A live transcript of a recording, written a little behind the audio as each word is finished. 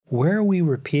where we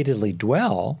repeatedly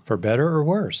dwell, for better or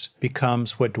worse,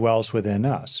 becomes what dwells within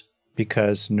us,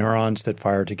 because neurons that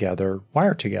fire together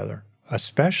wire together,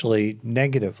 especially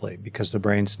negatively, because the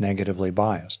brain's negatively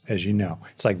biased, as you know.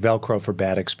 It's like Velcro for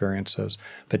bad experiences,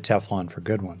 but Teflon for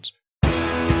good ones.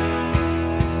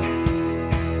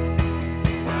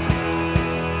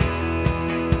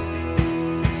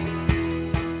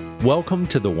 Welcome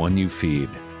to The One You Feed.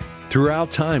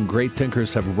 Throughout time, great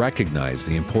thinkers have recognized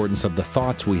the importance of the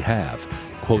thoughts we have.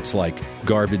 Quotes like,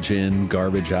 garbage in,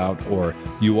 garbage out, or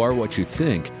you are what you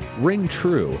think, ring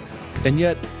true. And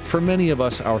yet, for many of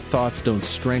us, our thoughts don't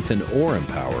strengthen or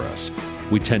empower us.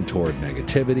 We tend toward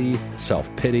negativity,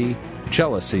 self-pity,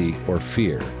 jealousy, or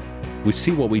fear. We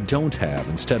see what we don't have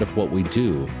instead of what we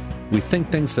do. We think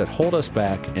things that hold us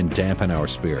back and dampen our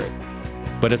spirit.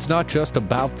 But it's not just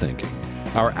about thinking.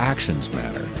 Our actions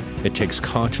matter. It takes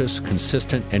conscious,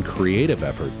 consistent, and creative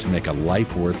effort to make a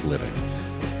life worth living.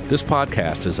 This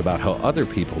podcast is about how other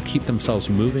people keep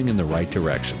themselves moving in the right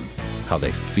direction, how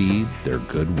they feed their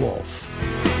good wolf.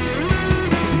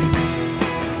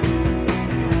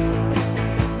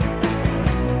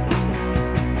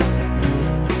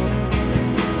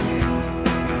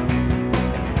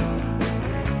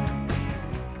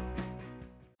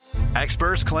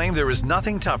 Experts claim there is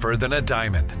nothing tougher than a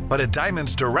diamond. But at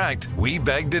Diamonds Direct, we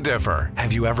beg to differ.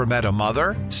 Have you ever met a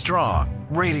mother? Strong,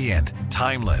 radiant,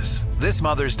 timeless. This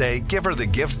Mother's Day, give her the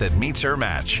gift that meets her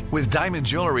match. With diamond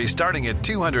jewelry starting at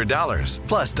 $200.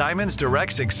 Plus Diamonds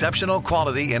Direct's exceptional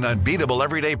quality and unbeatable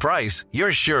everyday price,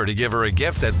 you're sure to give her a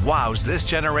gift that wows this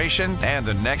generation and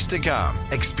the next to come.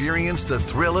 Experience the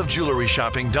thrill of jewelry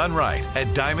shopping done right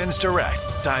at Diamonds Direct.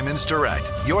 Diamonds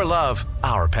Direct. Your love,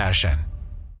 our passion.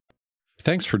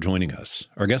 Thanks for joining us.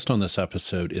 Our guest on this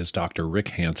episode is Dr. Rick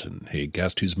Hanson, a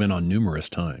guest who's been on numerous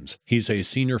times. He's a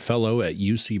senior fellow at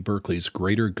UC Berkeley's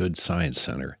Greater Good Science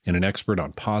Center and an expert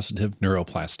on positive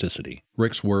neuroplasticity.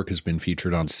 Rick's work has been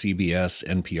featured on CBS,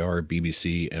 NPR,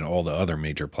 BBC, and all the other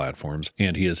major platforms,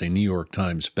 and he is a New York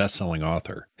Times bestselling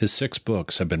author. His 6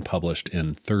 books have been published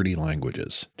in 30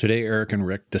 languages. Today, Eric and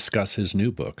Rick discuss his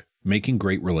new book, Making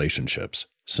Great Relationships: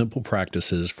 Simple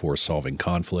Practices for Solving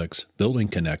Conflicts, Building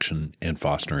Connection, and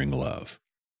Fostering Love.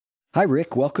 Hi,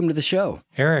 Rick. Welcome to the show.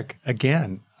 Eric,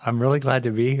 again, I'm really glad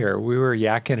to be here. We were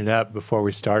yakking it up before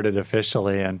we started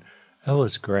officially, and it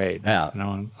was great. Yeah.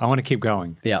 I want to keep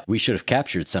going. Yeah, we should have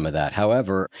captured some of that.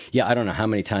 However, I don't know how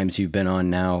many times you've been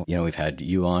on now. We've had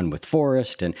you on with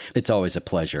Forrest, and it's always a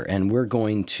pleasure. And we're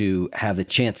going to have a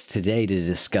chance today to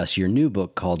discuss your new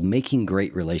book called Making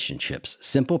Great Relationships: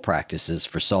 Simple Practices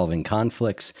for Solving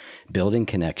Conflicts, Building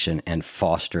Connection, and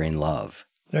Fostering Love.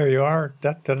 There you are.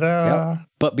 Da-da-da. Yep.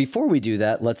 But before we do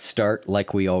that, let's start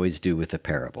like we always do with a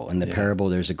parable. In the parable,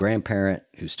 there's a grandparent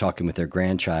who's talking with their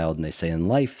grandchild, and they say, in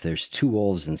life, there's 2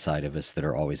 wolves inside of us that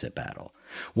are always at battle.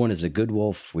 One is a good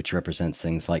wolf, which represents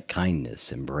things like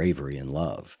kindness and bravery and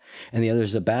love. And the other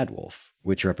is a bad wolf,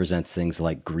 which represents things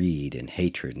like greed and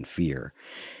hatred and fear.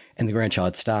 And the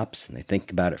grandchild stops, and they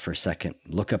think about it for a second,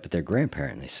 look up at their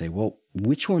grandparent, and they say, well,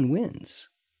 which one wins?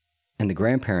 And the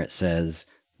grandparent says,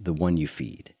 the one you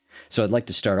feed. So I'd like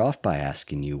to start off by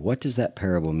asking you, what does that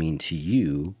parable mean to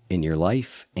you in your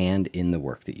life and in the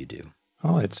work that you do?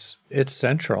 Oh, it's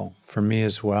central for me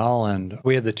as well. And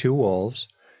we have the 2 wolves,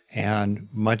 and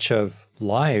much of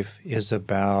life is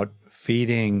about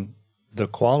feeding the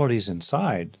qualities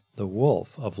inside the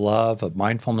wolf of love, of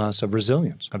mindfulness, of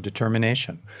resilience, of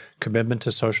determination, commitment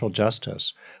to social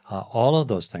justice, all of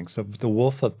those things. The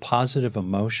wolf of positive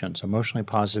emotions, emotionally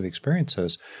positive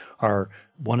experiences, are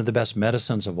one of the best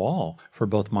medicines of all for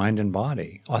both mind and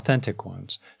body, authentic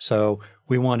ones. So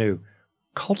we want to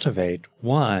cultivate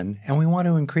one, and we want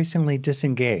to increasingly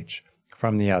disengage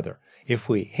from the other. If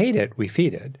we hate it, we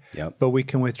feed it, but we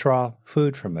can withdraw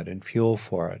food from it and fuel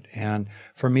for it. And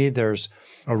for me, there's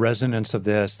a resonance of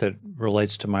this that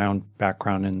relates to my own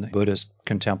background in the Buddhist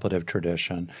contemplative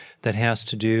tradition that has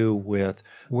to do with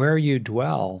where you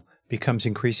dwell becomes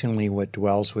increasingly what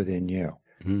dwells within you.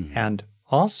 And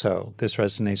also, this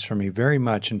resonates for me very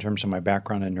much in terms of my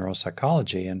background in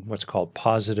neuropsychology and what's called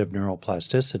positive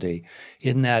neuroplasticity,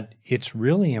 in that it's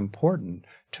really important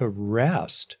to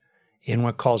rest in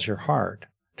what calls your heart,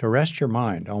 to rest your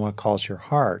mind on what calls your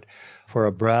heart for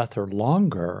a breath or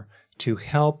longer to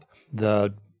help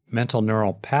the mental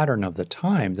neural pattern of the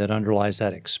time that underlies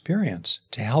that experience,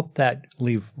 to help that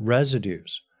leave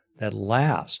residues that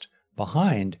last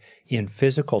behind in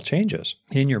physical changes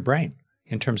in your brain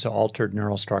in terms of altered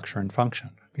neural structure and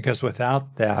function. Because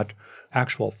without that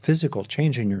actual physical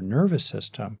change in your nervous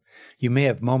system, you may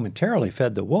have momentarily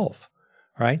fed the wolf,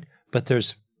 right? But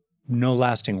there's no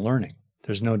lasting learning.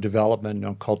 There's no development,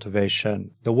 no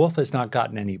cultivation. The wolf has not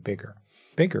gotten any bigger.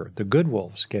 The good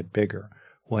wolves get bigger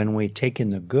when we take in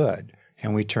the good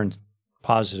and we turn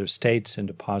positive states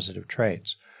into positive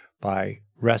traits by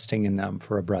resting in them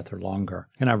for a breath or longer.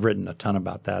 And I've written a ton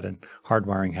about that in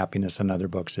Hardwiring Happiness and other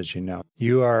books, as you know.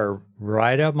 You are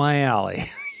right up my alley.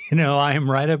 I am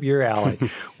right up your alley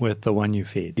with the one you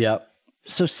feed. Yep.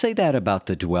 So say that about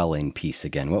the dwelling piece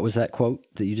again. What was that quote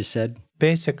that you just said?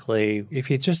 Basically,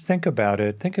 if you just think about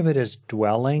it, think of it as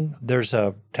dwelling. There's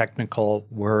a technical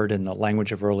word in the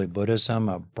language of early Buddhism,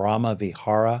 a Brahma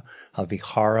Vihara. A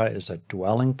Vihara is a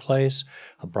dwelling place,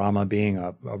 a Brahma being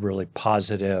a really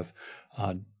positive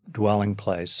dwelling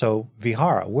place. So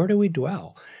Vihara, where do we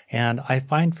dwell? And I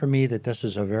find for me that this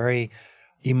is a very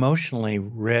emotionally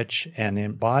rich and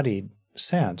embodied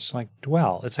sense, like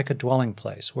dwell. It's like a dwelling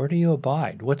place. Where do you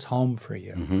abide? What's home for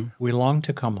you? Mm-hmm. We long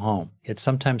to come home. It's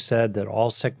sometimes said that all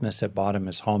sickness at bottom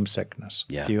is homesickness.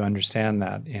 Yeah. If you understand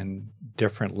that in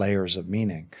different layers of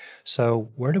meaning.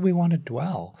 So where do we want to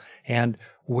dwell? And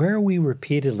where we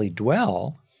repeatedly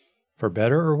dwell, for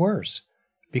better or worse,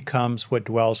 becomes what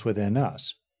dwells within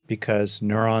us, because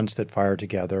neurons that fire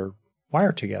together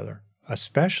wire together,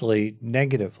 especially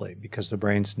negatively, because the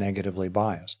brain's negatively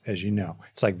biased, as you know.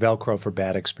 It's like Velcro for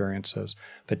bad experiences,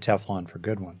 but Teflon for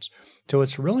good ones. So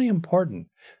it's really important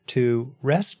to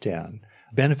rest in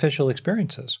beneficial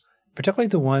experiences, particularly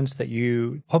the ones that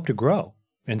you hope to grow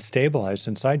and stabilize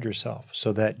inside yourself,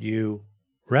 so that you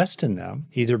rest in them,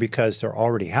 either because they're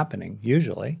already happening,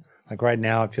 usually. Like right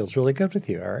now, it feels really good with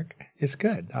you, Eric. It's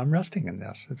good. I'm resting in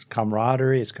this. It's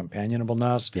camaraderie. It's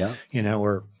companionableness. Yeah.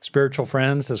 We're spiritual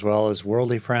friends as well as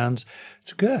worldly friends.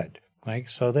 It's good.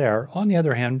 So there. On the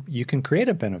other hand, you can create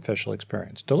a beneficial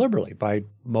experience deliberately by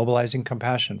mobilizing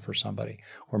compassion for somebody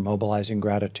or mobilizing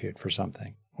gratitude for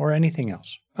something or anything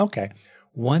else. Okay.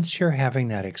 Once you're having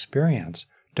that experience,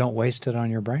 don't waste it on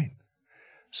your brain.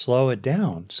 Slow it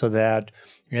down so that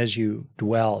as you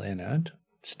dwell in it,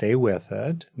 stay with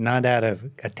it, not out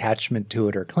of attachment to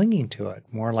it or clinging to it,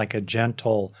 more like a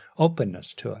gentle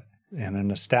openness to it and an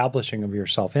establishing of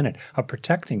yourself in it, a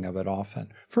protecting of it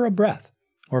often for a breath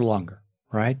or longer,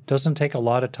 right? Doesn't take a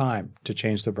lot of time to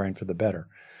change the brain for the better.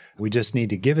 We just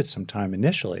need to give it some time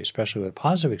initially, especially with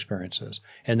positive experiences,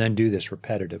 and then do this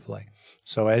repetitively.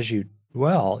 So as you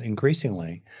dwell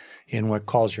increasingly in what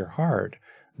calls your heart,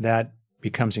 that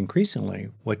becomes increasingly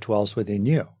what dwells within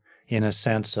you, in a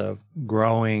sense of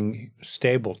growing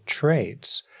stable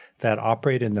traits that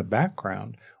operate in the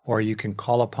background, or you can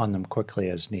call upon them quickly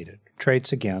as needed.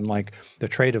 Traits, again, like the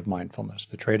trait of mindfulness,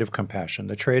 the trait of compassion,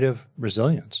 the trait of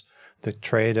resilience, the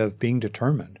trait of being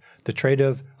determined, the trait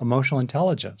of emotional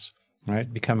intelligence,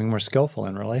 right? Becoming more skillful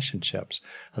in relationships,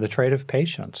 the trait of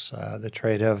patience, the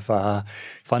trait of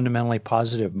fundamentally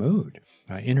positive mood,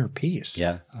 inner peace.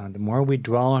 Yeah. The more we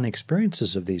dwell on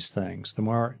experiences of these things, the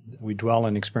more we dwell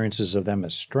on experiences of them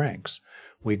as strengths,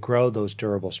 we grow those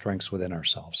durable strengths within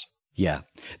ourselves. Yeah.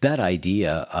 That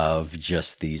idea of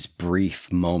just these brief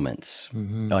moments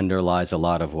underlies a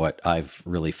lot of what I've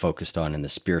really focused on in the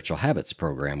Spiritual Habits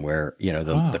program, where,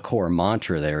 the core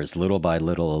mantra there is little by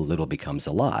little, a little becomes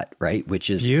a lot, right? Which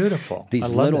is beautiful.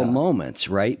 These little moments,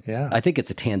 right? Yeah. I think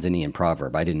it's a Tanzanian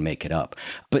proverb. I didn't make it up.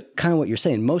 But kind of what you're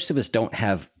saying, most of us don't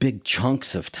have big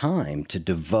chunks of time to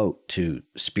devote to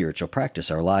spiritual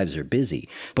practice. Our lives are busy,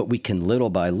 but we can little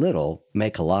by little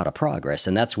make a lot of progress.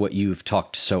 And that's what you've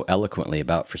talked so eloquently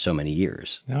about for so many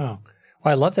years. Oh, well,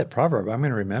 I love that proverb. I'm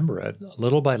going to remember it.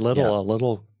 Little by little, a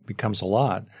little becomes a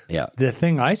lot. Yeah. The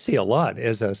thing I see a lot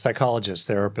as a psychologist,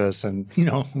 therapist, and,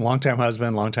 longtime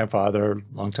husband, longtime father,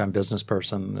 longtime business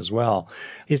person as well,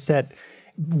 is that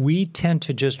we tend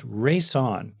to just race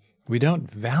on. We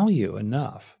don't value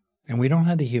enough, and we don't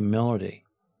have the humility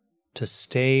to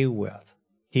stay with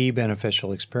key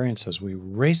beneficial experiences. We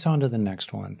race on to the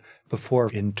next one before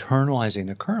internalizing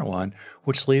the current one,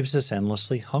 which leaves us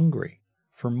endlessly hungry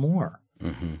for more.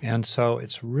 Mm-hmm. And so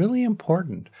it's really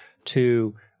important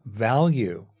to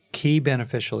value key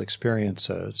beneficial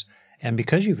experiences, and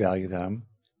because you value them,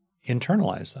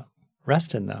 internalize them,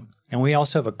 rest in them. And we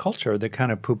also have a culture that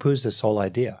kind of poo-poos this whole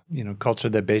idea, culture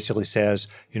that basically says,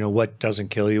 what doesn't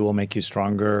kill you will make you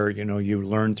stronger, you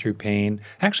learn through pain.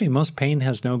 Actually, most pain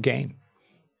has no gain.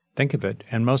 Think of it.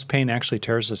 And most pain actually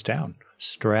tears us down.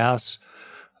 Stress,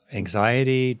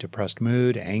 Anxiety, depressed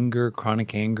mood, anger,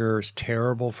 chronic anger is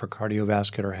terrible for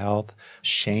cardiovascular health.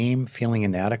 Shame, feeling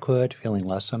inadequate, feeling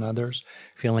less than others,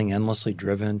 feeling endlessly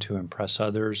driven to impress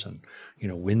others and,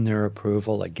 win their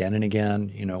approval again and again.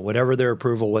 Whatever their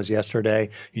approval was yesterday,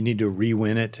 you need to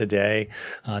re-win it today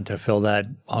to fill that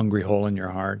hungry hole in your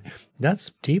heart.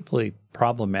 That's deeply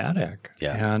problematic.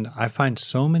 Yeah. And I find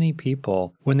so many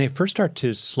people, when they first start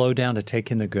to slow down to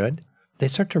take in the good, they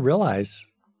start to realize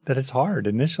that it's hard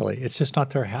initially. It's just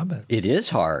not their habit. It is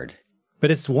hard.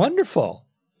 But it's wonderful.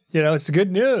 It's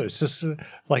good news. Just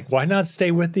like, why not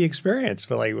stay with the experience?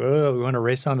 But like, we want to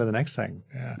race on to the next thing.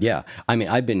 Yeah. I mean,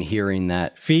 I've been hearing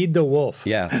that. Feed the wolf.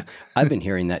 Yeah. I've been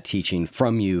hearing that teaching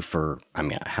from you for,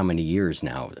 how many years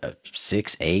now?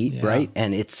 6, 8, right?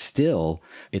 And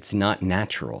it's not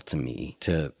natural to me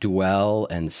to dwell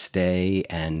and stay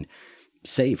and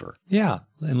savor. Yeah.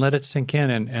 And let it sink in.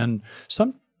 And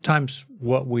sometimes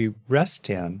what we rest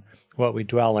in, what we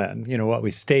dwell in, what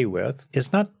we stay with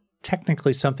is not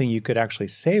technically something you could actually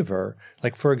savor.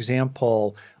 Like, for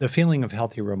example, the feeling of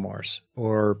healthy remorse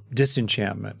or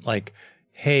disenchantment. Like,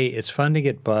 hey, it's fun to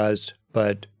get buzzed,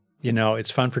 but, it's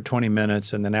fun for 20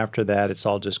 minutes. And then after that, it's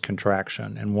all just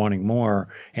contraction and wanting more.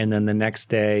 And then the next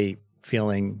day,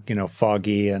 feeling,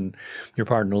 foggy, and your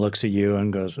partner looks at you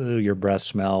and goes, "Ooh, your breath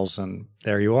smells," and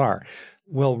there you are.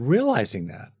 Well, realizing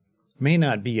that may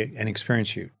not be an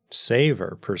experience you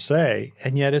savor per se,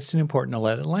 and yet it's important to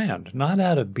let it land, not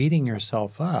out of beating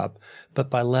yourself up, but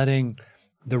by letting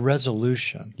the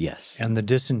resolution and the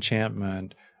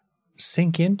disenchantment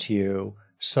sink into you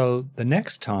so the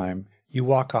next time you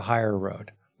walk a higher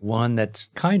road, one that's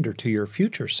kinder to your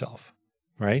future self,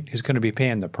 right? Who's going to be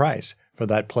paying the price for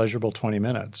that pleasurable 20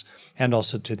 minutes, and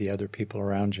also to the other people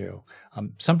around you.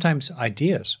 Sometimes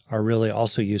ideas are really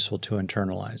also useful to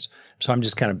internalize. So I'm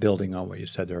just kind of building on what you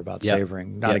said there about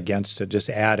savoring, not against it, just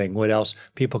adding what else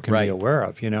people can be aware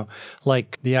of,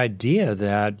 like the idea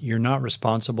that you're not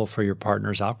responsible for your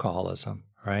partner's alcoholism,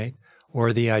 right?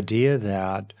 Or the idea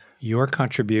that your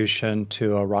contribution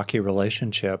to a rocky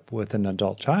relationship with an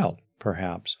adult child,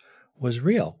 perhaps, was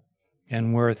real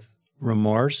and worth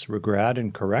remorse, regret,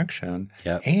 and correction.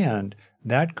 And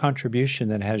that contribution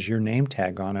that has your name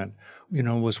tag on it,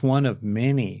 was one of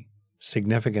many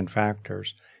significant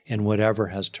factors in whatever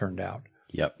has turned out.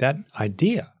 That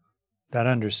idea, that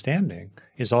understanding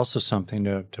is also something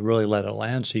to really let it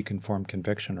land so you can form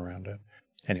conviction around it.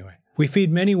 Anyway, we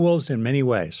feed many wolves in many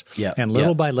ways. And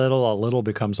little by little, a little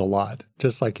becomes a lot,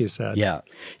 just like you said.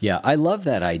 I love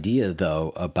that idea,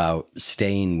 though, about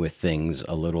staying with things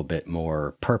a little bit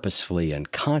more purposefully and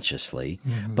consciously,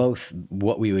 both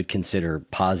what we would consider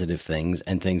positive things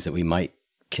and things that we might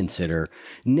consider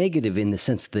negative in the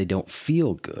sense that they don't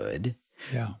feel good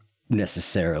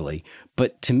necessarily.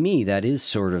 But to me, that is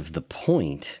sort of the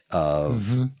point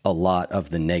of a lot of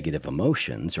the negative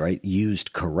emotions, right?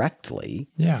 Used correctly,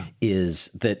 is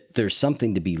that there's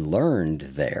something to be learned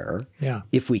there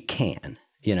if we can.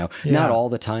 Not all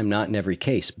the time, not in every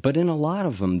case, but in a lot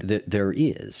of them there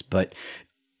is. But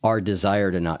our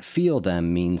desire to not feel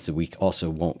them means that we also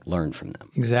won't learn from them.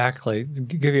 Exactly. To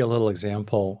give you a little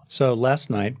example. So last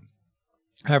night,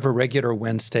 I have a regular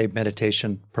Wednesday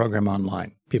meditation program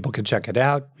online. People can check it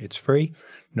out. It's free,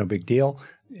 no big deal.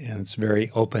 And it's very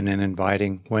open and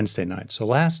inviting Wednesday night. So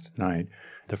last night,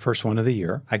 the first one of the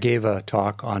year, I gave a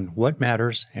talk on what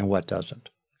matters and what doesn't,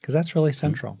 because that's really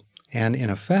central. And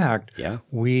in effect,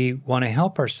 we want to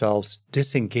help ourselves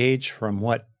disengage from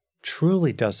what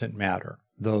truly doesn't matter,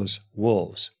 those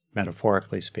wolves,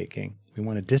 metaphorically speaking. We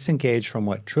want to disengage from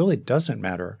what truly doesn't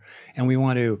matter, and we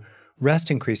want to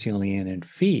rest increasingly in and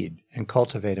feed and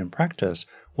cultivate and practice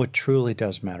what truly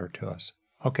does matter to us.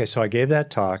 Okay, so I gave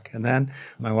that talk, and then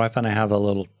my wife and I have a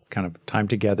little kind of time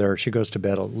together. She goes to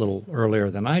bed a little earlier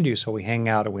than I do, so we hang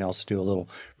out, and we also do a little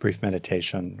brief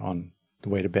meditation on the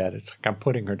way to bed. It's like I'm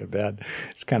putting her to bed.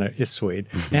 It's sweet.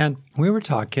 And we were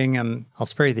talking, and I'll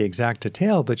spare you the exact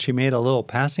detail, but she made a little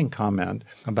passing comment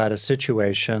about a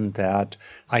situation that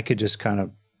I could just kind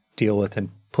of deal with and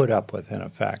put up with, in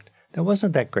effect. That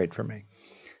wasn't that great for me.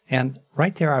 And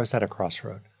right there, I was at a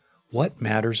crossroad. What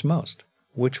matters most?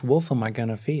 Which wolf am I going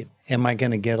to feed? Am I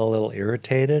going to get a little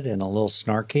irritated and a little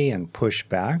snarky and push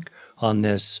back on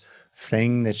this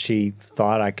thing that she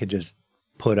thought I could just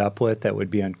put up with that would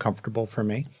be uncomfortable for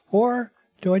me? Or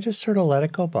do I just sort of let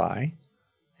it go by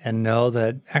and know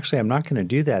that actually I'm not going to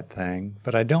do that thing,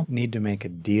 but I don't need to make a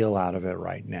deal out of it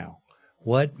right now?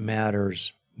 What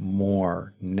matters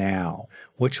more now?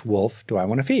 Which wolf do I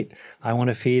want to feed? I want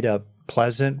to feed a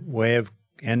pleasant way of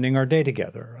ending our day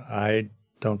together. I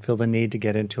don't feel the need to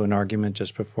get into an argument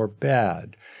just before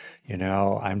bed.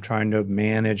 I'm trying to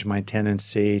manage my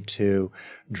tendency to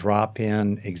drop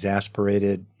in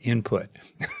exasperated input.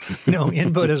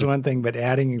 Input is one thing, but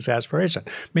adding exasperation.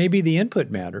 Maybe the input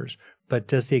matters, but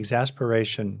does the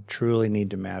exasperation truly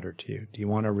need to matter to you? Do you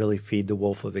want to really feed the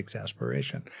wolf of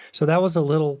exasperation? So that was a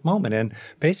little moment. And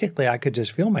basically, I could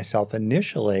just feel myself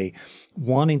initially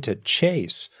wanting to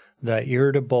chase the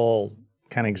irritable,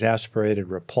 kind of exasperated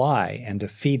reply and to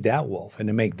feed that wolf and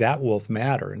to make that wolf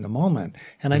matter in the moment.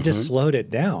 And I just slowed it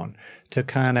down to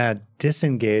kind of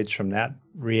disengage from that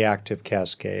reactive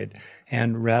cascade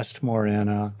and rest more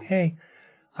in hey,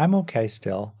 I'm okay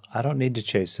still. I don't need to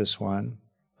chase this one.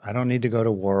 I don't need to go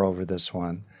to war over this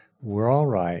one. We're all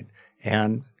right.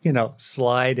 And,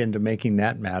 slide into making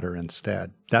that matter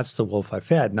instead. That's the wolf I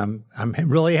fed. And I'm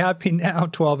really happy now,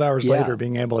 12 hours later,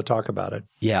 being able to talk about it.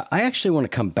 Yeah, I actually want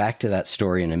to come back to that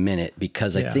story in a minute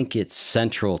because I think it's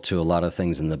central to a lot of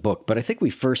things in the book. But I think we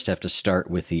first have to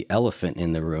start with the elephant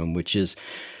in the room, which is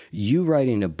you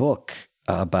writing a book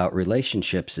about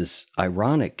relationships is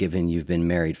ironic given you've been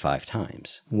married 5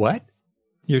 times. What?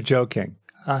 You're joking.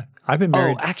 I've been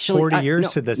married 40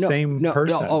 years to the same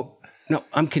person. No,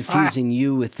 I'm confusing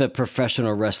you with the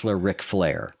professional wrestler Ric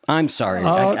Flair. I'm sorry.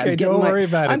 Okay, don't worry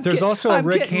about it. There's also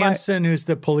Rick Hanson, who's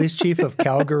the police chief of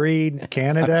Calgary,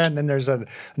 Canada, and then there's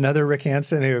another Rick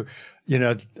Hanson who,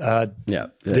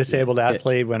 disabled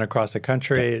athlete, went across the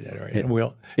country.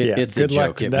 It's a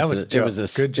joke. It was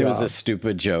a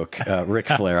stupid joke. Ric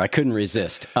Flair. I couldn't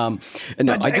resist.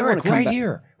 Eric, right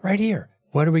here.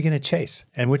 What are we going to chase?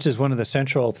 And which is one of the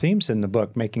central themes in the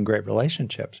book, Making Great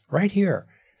Relationships. Right here.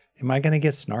 Am I going to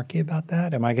get snarky about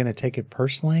that? Am I going to take it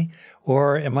personally?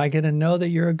 Or am I going to know that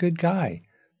you're a good guy,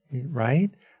 right?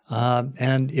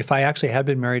 And if I actually had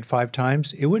been married 5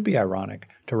 times, it would be ironic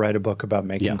to write a book about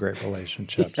making great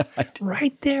relationships.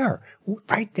 Right there.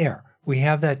 We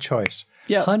have that choice.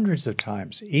 Hundreds of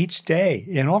times each day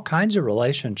in all kinds of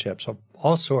relationships of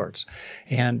all sorts.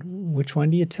 And which one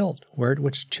do you tilt?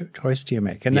 Which choice do you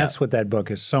make? And that's what that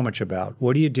book is so much about.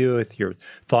 What do you do with your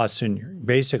thoughts and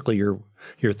basically your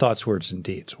thoughts, words, and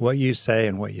deeds? What you say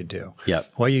and what you do.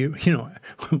 What you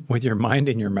with your mind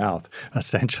and your mouth,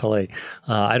 essentially.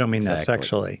 I don't mean that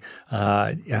sexually.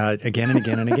 Again and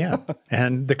again and again.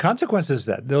 And the consequences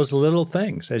that those little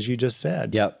things, as you just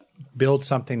said, build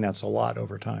something that's a lot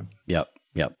over time.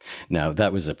 Now,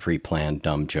 that was a pre-planned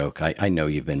dumb joke. I know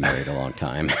you've been married a long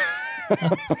time.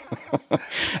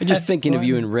 Just thinking of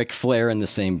you and Ric Flair in the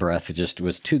same breath just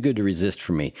was too good to resist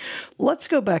for me. Let's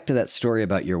go back to that story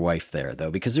about your wife there, though,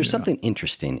 because there's something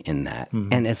interesting in that.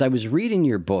 And as I was reading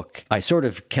your book, I sort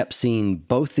of kept seeing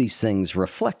both these things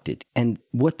reflected. And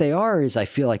what they are is I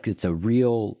feel like it's a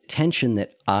real tension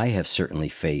that I have certainly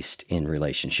faced in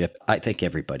relationship. I think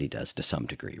everybody does to some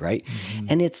degree, right?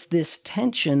 And it's this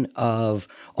tension of,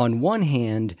 on one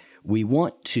hand, we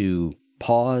want to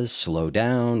pause, slow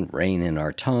down, rein in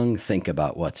our tongue, think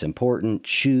about what's important,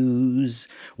 choose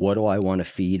what do I want to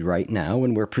feed right now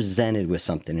when we're presented with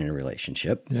something in a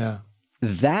relationship.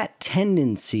 That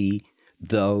tendency,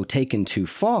 though taken too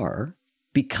far,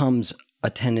 becomes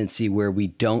a tendency where we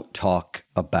don't talk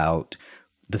about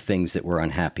the things that we're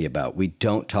unhappy about. We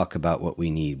don't talk about what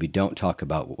we need. We don't talk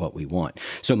about what we want.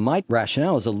 So my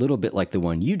rationale is a little bit like the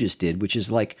one you just did, which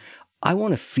is like, I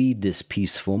want to feed this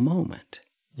peaceful moment.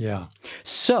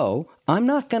 So I'm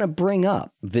not going to bring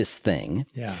up this thing.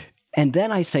 And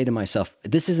then I say to myself,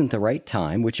 this isn't the right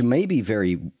time, which may be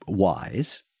very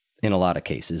wise. In a lot of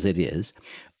cases, it is.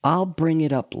 I'll bring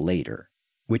it up later,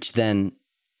 which then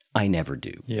I never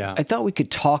do. I thought we could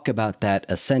talk about that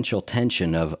essential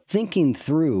tension of thinking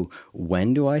through,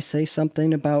 when do I say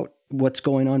something about what's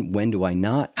going on? When do I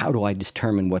not? How do I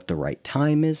determine what the right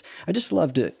time is? I just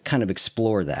love to kind of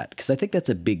explore that because I think that's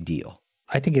a big deal.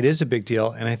 I think it is a big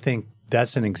deal, and I think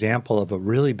that's an example of a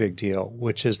really big deal,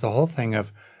 which is the whole thing of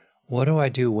what do I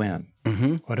do when?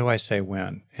 What do I say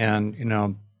when?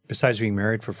 And, besides being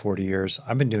married for 40 years,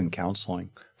 I've been doing counseling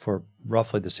for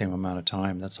roughly the same amount of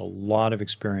time. That's a lot of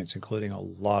experience, including a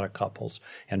lot of couples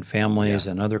and families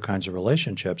and other kinds of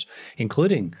relationships,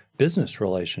 including business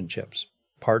relationships.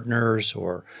 Partners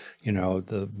or,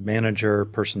 the manager,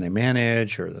 person they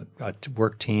manage, or the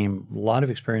work team, a lot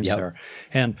of experience there.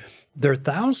 And there are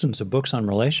thousands of books on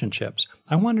relationships.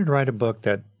 I wanted to write a book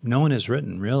that no one has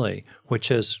written, really, which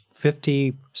is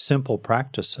 50 simple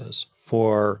practices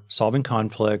for solving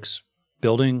conflicts,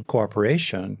 building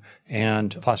cooperation,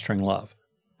 and fostering love.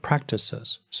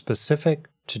 Practices, specific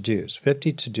to-dos,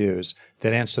 50 to-dos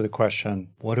that answer the question,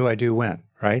 what do I do when,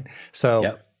 right?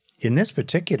 So in this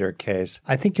particular case,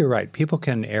 I think you're right. People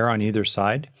can err on either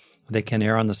side. They can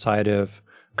err on the side of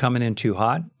coming in too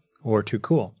hot or too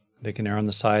cool. They can err on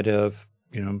the side of,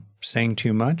 saying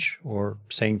too much or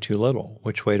saying too little.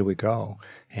 Which way do we go?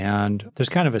 And there's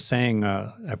kind of a saying,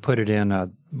 I put it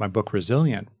in my book,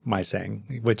 Resilient, my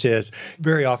saying, which is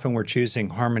very often we're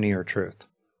choosing harmony or truth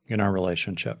in our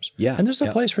relationships. Yeah. And there's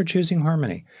a place for choosing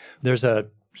harmony. There's a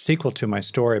sequel to my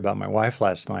story about my wife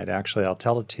last night. Actually, I'll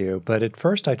tell it to you. But at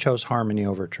first, I chose harmony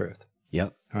over truth.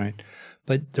 Yep. Right?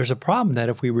 But there's a problem that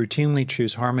if we routinely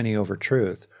choose harmony over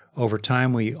truth, over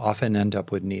time, we often end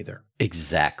up with neither.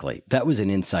 Exactly. That was an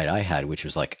insight I had, which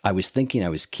was like, I was thinking I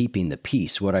was keeping the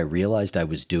peace. What I realized I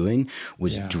was doing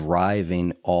was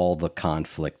driving all the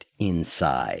conflict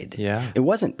inside. Yeah. It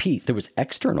wasn't peace. There was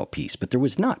external peace, but there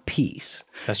was not peace.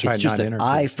 That's right. It's just not that inner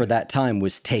I, peace. for that time,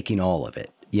 was taking all of it,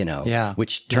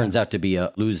 which turns out to be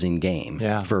a losing game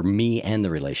for me and the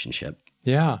relationship.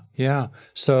 Yeah, yeah.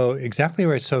 So exactly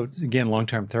right. So again,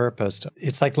 long-term therapist,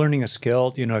 it's like learning a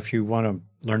skill. If you want to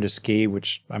learn to ski,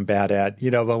 which I'm bad at,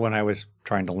 but when I was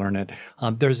trying to learn it,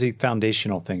 there's the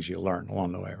foundational things you learn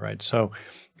along the way, right? So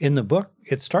in the book,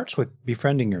 it starts with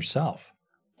befriending yourself.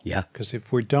 Yeah. Because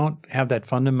if we don't have that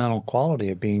fundamental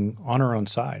quality of being on our own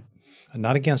side,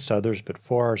 not against others, but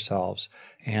for ourselves,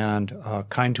 and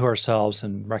kind to ourselves,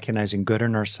 and recognizing good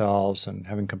in ourselves, and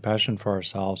having compassion for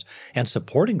ourselves, and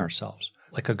supporting ourselves,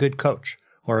 like a good coach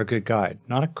or a good guide,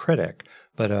 not a critic,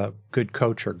 but a good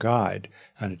coach or guide,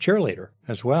 and a cheerleader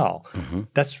as well. Mm-hmm.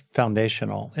 That's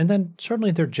foundational. And then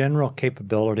certainly their general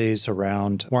capabilities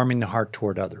around warming the heart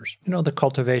toward others. The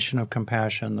cultivation of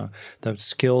compassion, the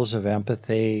skills of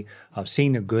empathy,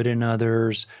 seeing the good in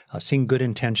others, seeing good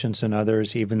intentions in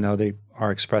others, even though they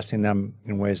are expressing them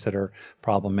in ways that are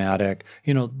problematic.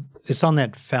 It's on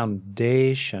that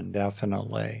foundation,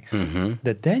 definitely,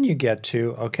 that then you get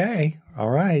to, okay, all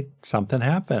right, something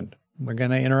happened. We're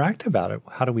going to interact about it.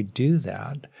 How do we do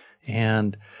that?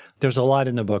 And there's a lot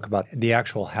in the book about the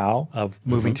actual how of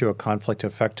moving through a conflict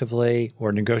effectively,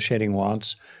 or negotiating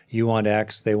wants. You want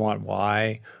X, they want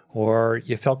Y, or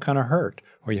you felt kind of hurt,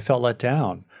 or you felt let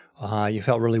down. You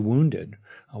felt really wounded.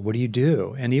 What do you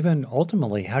do? And even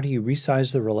ultimately, how do you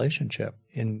resize the relationship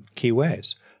in key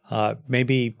ways?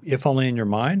 Maybe if only in your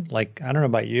mind, like, I don't know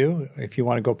about you, if you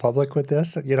want to go public with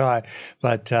this,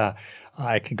 but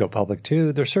I could go public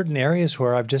too. There's certain areas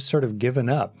where I've just sort of given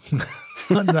up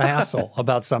on the hassle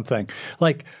about something.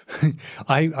 Like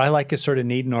I like it sort of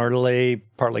neat and orderly,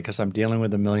 partly because I'm dealing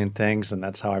with a million things, and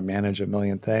that's how I manage a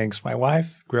million things. My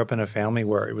wife grew up in a family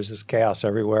where it was just chaos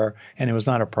everywhere, and it was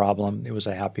not a problem. It was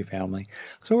a happy family.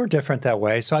 So we're different that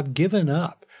way. So I've given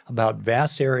up about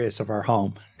vast areas of our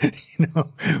home.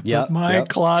 But my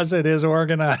closet is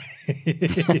organized.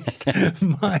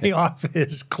 My office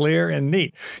is clear and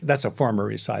neat. That's a form of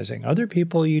resizing. Other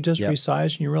people, you just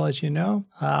resize and you realize,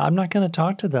 I'm not going to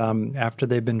talk to them after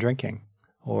they've been drinking.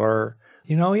 Or,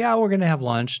 we're going to have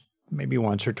lunch maybe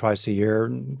once or twice a year,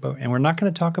 and we're not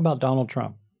going to talk about Donald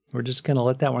Trump. We're just going to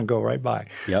let that one go right by.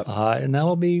 Yep. And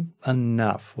that'll be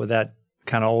enough with that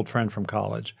kind of old friend from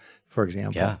college, for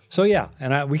example. Yeah. So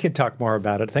and we could talk more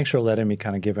about it. Thanks for letting me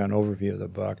kind of give an overview of the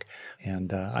book.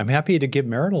 And I'm happy to give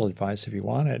marital advice if you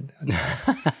want it.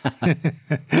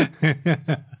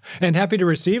 And happy to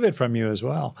receive it from you as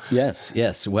well.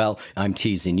 Yes. Well, I'm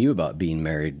teasing you about being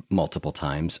married multiple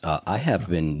times. I have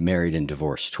been married and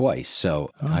divorced twice,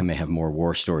 so I may have more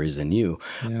war stories than you.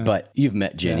 Yeah. But you've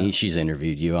met Jenny. Yeah. She's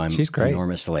interviewed you. She's great.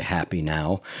 Enormously happy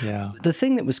now. Yeah. The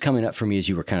thing that was coming up for me as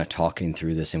you were kind of talking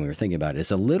through this and we were thinking about it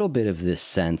is a little bit of this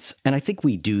sense, and I think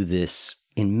we do this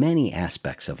in many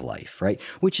aspects of life, right?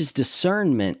 Which is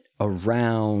discernment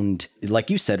around,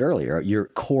 like you said earlier, your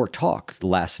core talk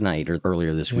last night or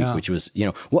earlier this week, which was,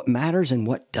 what matters and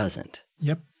what doesn't.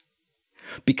 Yep.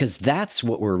 Because that's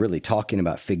what we're really talking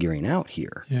about figuring out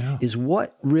here, is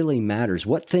what really matters.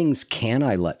 What things can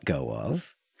I let go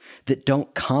of that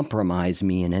don't compromise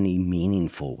me in any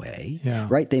meaningful way,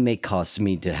 right? They may cause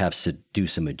me to have to do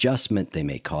some adjustment. They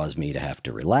may cause me to have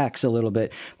to relax a little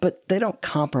bit, but they don't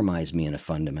compromise me in a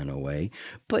fundamental way.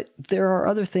 But there are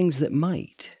other things that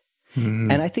might.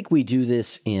 Mm-hmm. And I think we do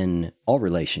this in all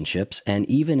relationships and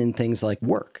even in things like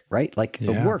work, right? Like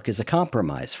work is a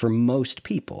compromise for most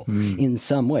people in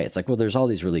some way. It's like, well, there's all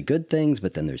these really good things,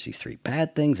 but then there's these three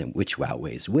bad things, and which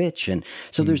outweighs which. And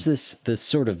so there's this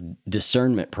sort of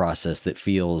discernment process that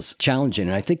feels challenging.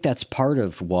 And I think that's part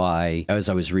of why, as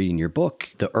I was reading your book,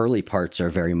 the early parts are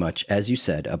very much, as you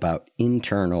said, about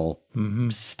internal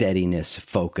steadiness,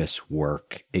 focus,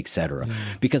 work, etc.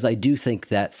 Because I do think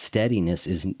that steadiness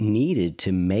is needed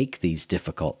to make these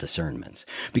difficult discernments,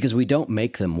 because we don't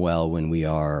make them well when we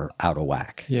are out of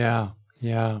whack. Yeah.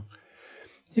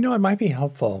 You know, it might be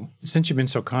helpful, since you've been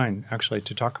so kind, actually,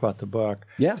 to talk about the book.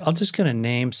 Yeah. I'm just going to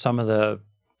name some of the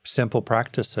simple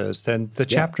practices. Then the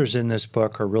chapters in this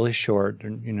book are really short,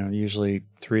 you know, usually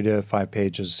 3 to 5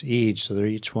 pages each. So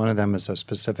each one of them is a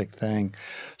specific thing.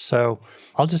 So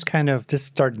I'll just kind of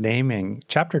start naming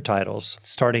chapter titles,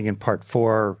 starting in part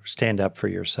 4, Stand Up for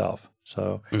Yourself.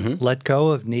 So let go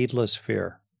of needless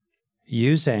fear.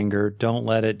 Use anger, don't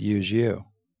let it use you.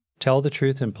 Tell the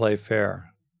truth and play fair.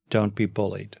 Don't be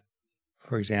bullied,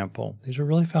 for example. These are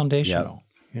really foundational,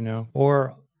 you know.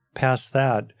 Or past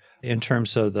that, in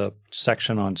terms of the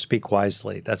section on Speak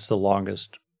Wisely, that's the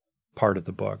longest part of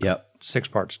the book. 6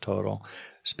 parts total.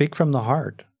 Speak from the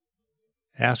heart.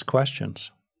 Ask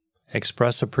questions.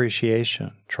 Express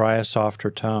appreciation. Try a softer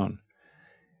tone.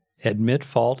 Admit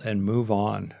fault and move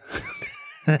on.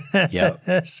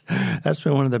 That's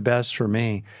been one of the best for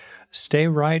me. Stay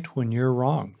right when you're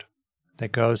wronged.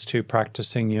 That goes to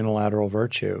practicing unilateral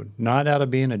virtue, not out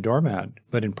of being a doormat,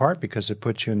 but in part because it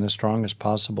puts you in the strongest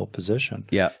possible position.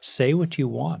 Say what you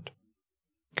want.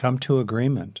 Come to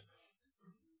agreement.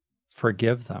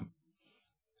 Forgive them.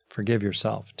 Forgive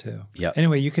yourself, too.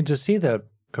 Anyway, you can just see the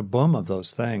kaboom of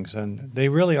those things, and they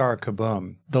really are a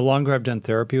kaboom. The longer I've done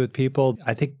therapy with people,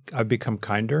 I think I've become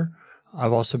kinder.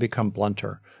 I've also become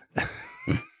blunter.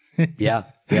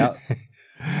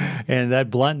 And that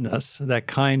bluntness, that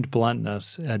kind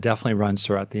bluntness definitely runs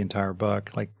throughout the entire book.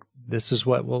 Like, this is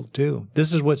what we'll do.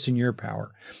 This is what's in your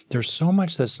power. There's so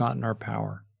much that's not in our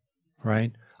power,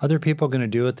 right? Other people are going to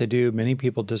do what they do. Many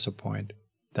people disappoint.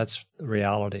 That's the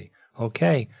reality.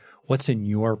 Okay, what's in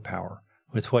your power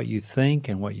with what you think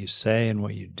and what you say and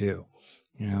what you do?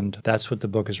 And that's what the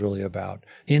book is really about.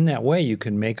 In that way, you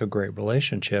can make a great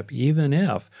relationship, even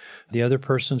if the other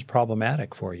person's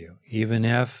problematic for you, even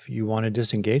if you want to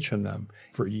disengage from them.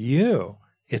 For you,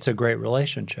 it's a great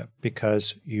relationship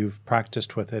because you've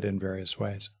practiced with it in various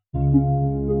ways.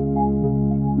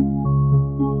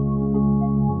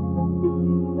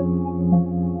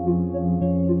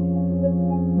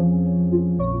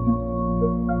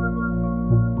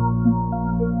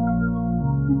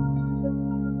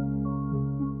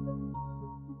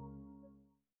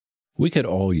 We could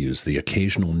all use the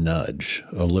occasional nudge,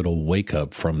 a little wake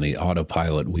up from the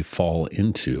autopilot we fall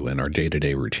into in our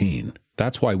day-to-day routine.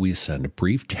 That's why we send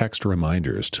brief text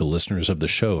reminders to listeners of the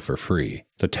show for free.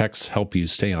 The texts help you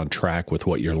stay on track with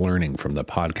what you're learning from the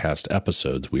podcast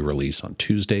episodes we release on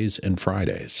Tuesdays and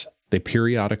Fridays. They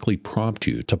periodically prompt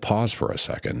you to pause for a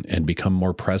second and become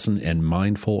more present and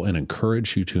mindful, and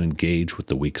encourage you to engage with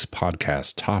the week's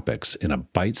podcast topics in a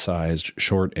bite-sized,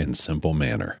 short, and simple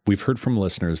manner. We've heard from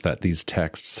listeners that these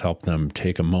texts help them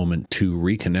take a moment to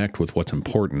reconnect with what's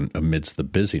important amidst the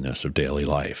busyness of daily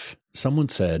life. Someone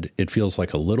said, "It feels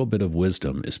like a little bit of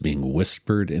wisdom is being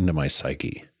whispered into my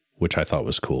psyche," which I thought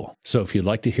was cool. So if you'd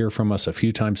like to hear from us a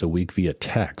few times a week via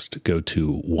text, go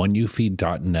to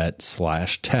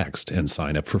oneyoufeed.net/text and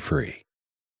sign up for free.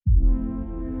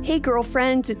 Hey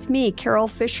girlfriends, it's me, Carol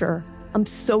Fisher. I'm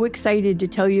so excited to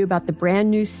tell you about the brand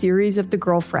new series of The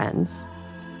Girlfriends.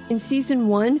 In season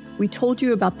 1, we told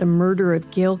you about the murder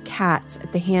of Gail Katz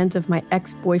at the hands of my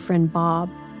ex-boyfriend Bob.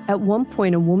 At one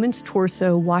point, a woman's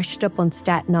torso washed up on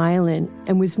Staten Island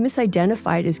and was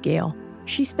misidentified as Gail.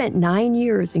 She spent 9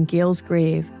 years in Gail's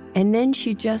grave, and then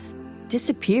she just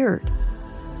disappeared.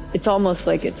 It's almost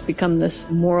like it's become this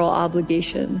moral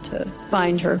obligation to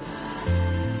find her.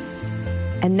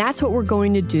 And that's what we're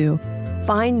going to do.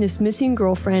 Find this missing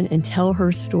girlfriend and tell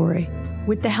her story.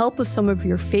 With the help of some of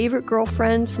your favorite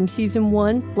girlfriends from season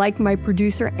 1, like my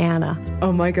producer, Anna.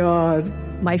 Oh my God.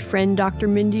 My friend, Dr.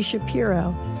 Mindy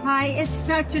Shapiro. Hi, it's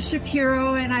Dr.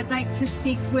 Shapiro, and I'd like to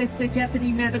speak with the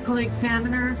Deputy Medical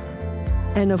Examiner.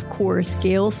 And of course,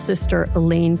 Gail's sister,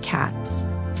 Elaine Katz.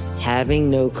 Having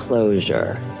no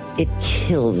closure, it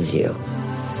kills you.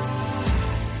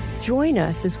 Join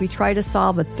us as we try to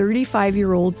solve a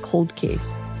 35-year-old cold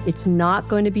case. It's not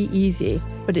going to be easy,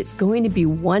 but it's going to be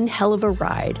one hell of a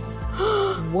ride.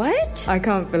 What? I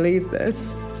can't believe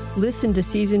this. Listen to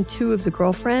season 2 of The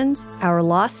Girlfriends, Our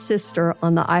Lost Sister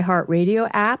on the iHeartRadio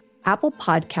app, Apple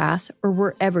Podcasts, or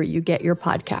wherever you get your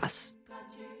podcasts.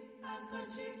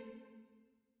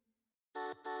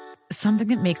 Something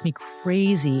that makes me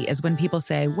crazy is when people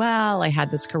say, well, I had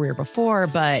this career before,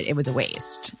 but it was a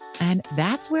waste. And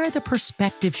that's where the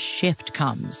perspective shift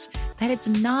comes, that it's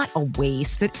not a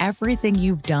waste, that everything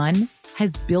you've done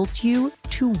has built you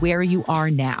to where you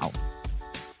are now.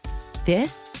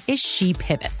 This is She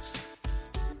Pivots,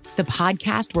 the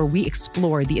podcast where we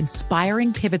explore the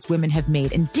inspiring pivots women have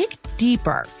made and dig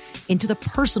deeper into the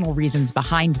personal reasons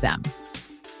behind them.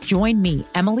 Join me,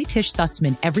 Emily Tish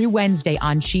Sussman, every Wednesday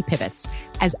on She Pivots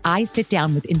as I sit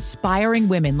down with inspiring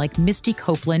women like Misty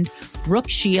Copeland, Brooke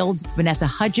Shields, Vanessa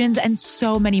Hudgens, and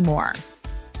so many more.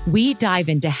 We dive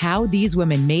into how these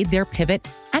women made their pivot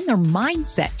and their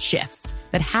mindset shifts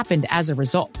that happened as a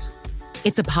result.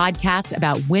 It's a podcast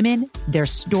about women, their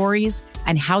stories,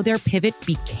 and how their pivot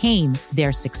became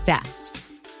their success.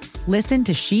 Listen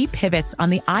to She Pivots on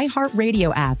the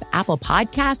iHeartRadio app, Apple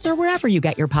Podcasts, or wherever you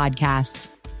get your podcasts.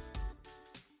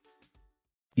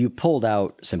 You pulled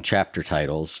out some chapter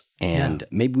titles, and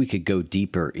maybe we could go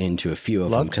deeper into a few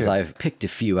of them, because I've picked a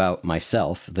few out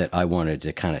myself that I wanted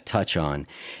to kind of touch on.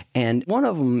 And one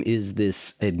of them is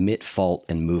this admit fault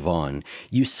and move on.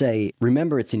 You say,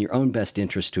 remember, it's in your own best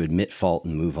interest to admit fault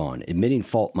and move on. Admitting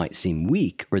fault might seem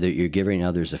weak or that you're giving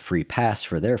others a free pass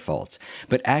for their faults,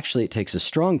 but actually it takes a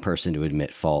strong person to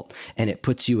admit fault, and it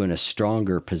puts you in a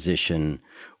stronger position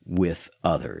with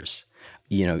others.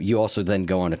 You know, you also then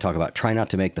go on to talk about try not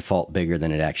to make the fault bigger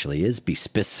than it actually is. Be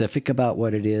specific about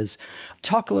what it is.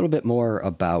 Talk a little bit more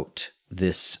about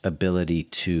this ability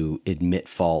to admit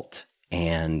fault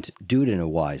and do it in a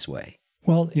wise way.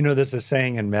 Well, you know, there's a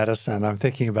saying in medicine. I'm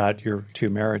thinking about your two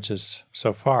marriages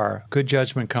so far. Good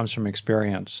judgment comes from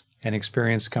experience, and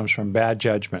experience comes from bad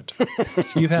judgment.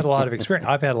 So you've had a lot of experience.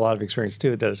 I've had a lot of experience,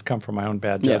 too, that has come from my own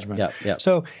bad judgment. Yeah.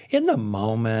 So in the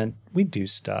moment, we do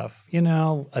stuff. You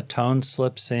know, a tone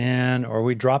slips in or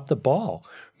we drop the ball.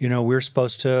 You know, we're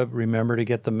supposed to remember to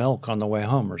get the milk on the way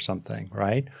home or something,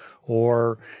 right?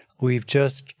 Or we've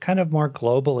just kind of more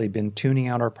globally been tuning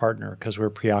out our partner because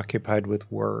we're preoccupied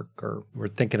with work, or we're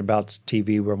thinking about TV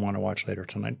we want to watch later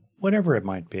tonight, whatever it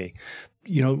might be.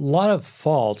 You know, a lot of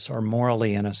faults are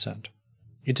morally innocent.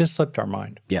 It just slipped our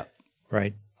mind. Yeah.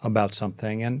 Right? About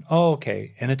something. And,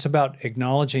 okay. And it's about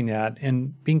acknowledging that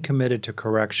and being committed to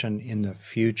correction in the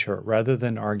future rather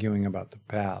than arguing about the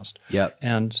past. Yeah.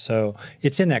 And so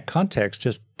it's in that context,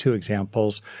 just two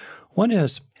examples. One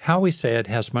is how we say it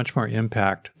has much more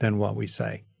impact than what we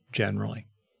say, generally.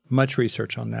 Much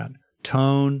research on that.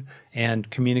 Tone and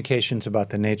communications about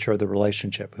the nature of the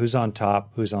relationship. Who's on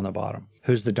top, who's on the bottom,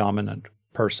 who's the dominant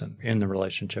person in the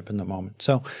relationship in the moment.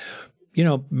 So, you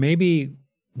know, maybe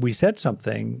we said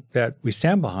something that we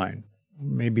stand behind.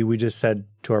 Maybe we just said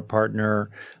to our partner,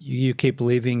 you keep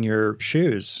leaving your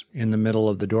shoes in the middle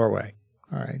of the doorway.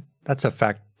 All right. That's a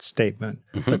fact statement.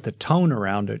 Mm-hmm. But the tone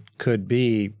around it could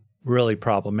be really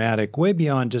problematic, way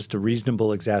beyond just a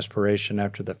reasonable exasperation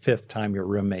after the fifth time your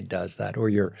roommate does that or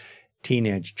your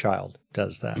teenage child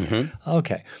does that. Mm-hmm.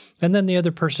 Okay. And then the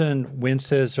other person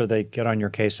winces or they get on your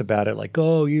case about it like,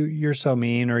 oh, you're so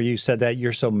mean, or you said that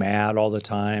you're so mad all the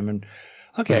time. And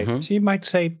okay, so you might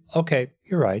say, okay,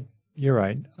 you're right.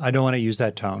 I don't want to use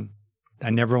that tone. I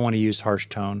never want to use harsh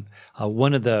tone.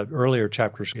 One of the earlier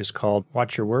chapters is called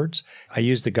Watch Your Words. I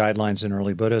use the guidelines in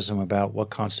early Buddhism about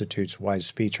what constitutes wise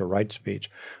speech or right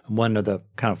speech. And one of the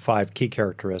kind of 5 key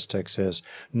characteristics is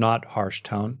not harsh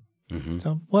tone. Mm-hmm.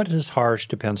 So what is harsh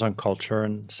depends on culture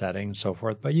and setting and so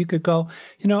forth. But you could go,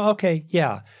 you know, okay,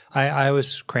 yeah, I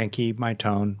was cranky. My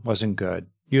tone wasn't good.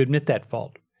 You admit that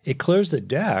fault. It clears the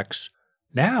decks.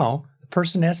 Now the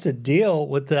person has to deal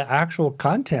with the actual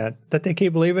content that they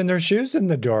keep leaving their shoes in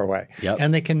the doorway. Yep.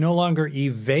 And they can no longer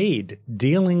evade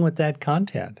dealing with that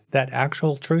content, that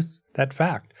actual truth, that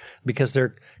fact, because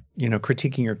they're, you know,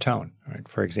 critiquing your tone, right,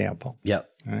 for example. Yep.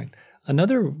 All right.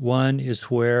 Another one is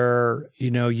where,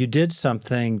 you know, you did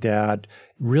something that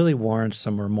really warrants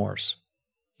some remorse.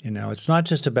 You know, it's not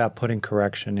just about putting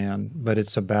correction in, but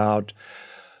it's about,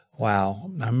 wow,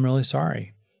 I'm really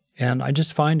sorry. And I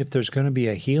just find if there's going to be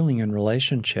a healing in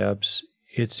relationships,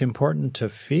 it's important to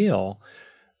feel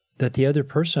that the other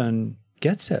person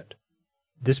gets it.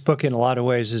 This book, in a lot of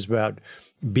ways, is about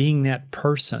being that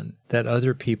person that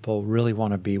other people really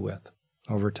want to be with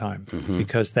over time,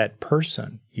 because that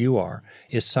person you are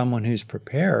is someone who's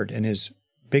prepared and is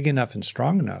big enough and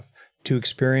strong enough to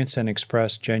experience and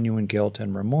express genuine guilt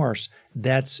and remorse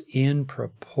that's in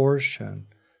proportion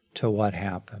to what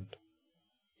happened.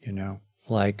 You know,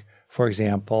 like, for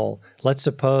example, let's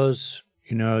suppose,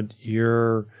 you know,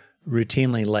 you're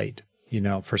routinely late, you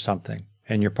know, for something,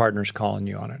 and your partner's calling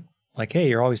you on it. Like, hey,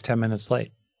 you're always 10 minutes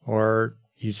late. Or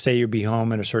you say you'll be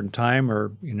home at a certain time,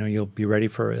 or, you know, you'll be ready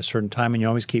for a certain time, and you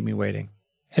always keep me waiting.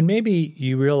 And maybe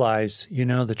you realize, you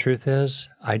know, the truth is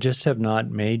I just have not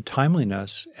made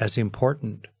timeliness as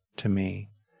important to me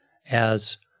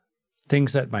as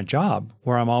things at my job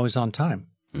where I'm always on time.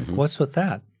 Mm-hmm. What's with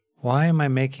that? Why am I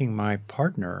making my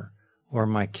partner or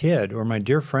my kid or my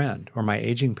dear friend or my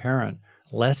aging parent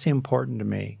less important to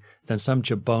me than some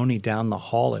jabroni down the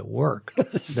hall at work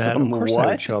that, of course, I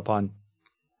would show up on?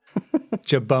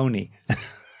 Jaboni.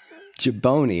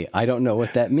 Jaboni. I don't know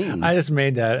what that means. I just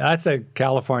made that. That's a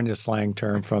California slang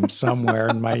term from somewhere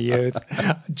in my youth.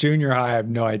 Junior high, I have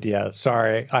no idea.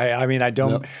 Sorry. I mean, I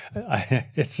don't. No.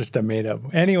 It's just a made up.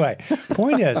 Anyway,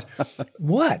 point is,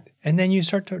 what? And then you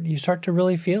start to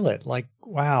really feel it. Like,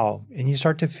 wow. And you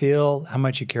start to feel how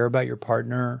much you care about your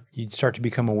partner. You start to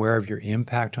become aware of your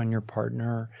impact on your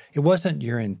partner. It wasn't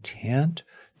your intent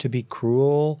to be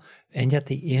cruel, and yet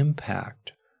the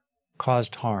impact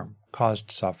caused harm, caused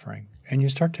suffering. And you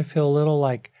start to feel a little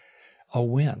like a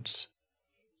wince.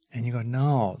 And you go,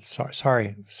 no,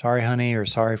 sorry, honey, or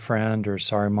sorry, friend, or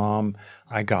sorry, mom.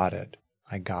 I got it.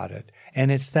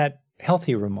 And it's that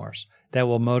healthy remorse that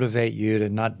will motivate you to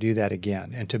not do that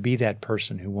again and to be that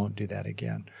person who won't do that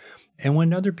again. And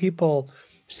when other people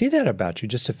see that about you,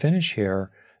 just to finish here,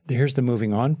 here's the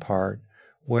moving on part,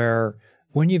 where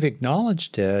when you've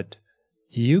acknowledged it,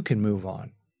 you can move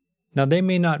on. Now, they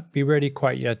may not be ready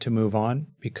quite yet to move on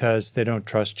because they don't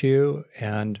trust you.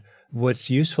 And what's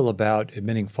useful about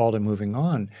admitting fault and moving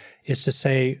on is to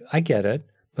say, I get it,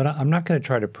 but I'm not going to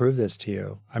try to prove this to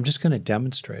you. I'm just going to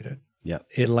demonstrate it. Yeah.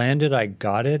 It landed. I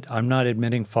got it. I'm not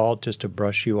admitting fault just to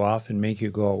brush you off and make you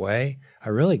go away. I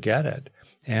really get it.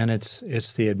 And it's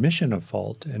the admission of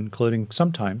fault, including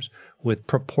sometimes with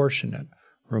proportionate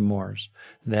remorse,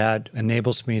 that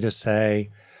enables me to say,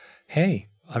 hey,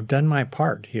 I've done my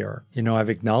part here. I've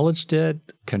acknowledged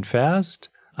it, confessed,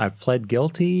 I've pled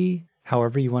guilty,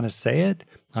 however you want to say it.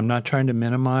 I'm not trying to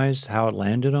minimize how it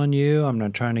landed on you. I'm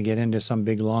not trying to get into some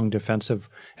big, long defensive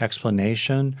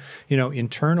explanation.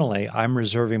 Internally, I'm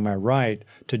reserving my right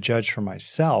to judge for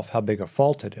myself how big a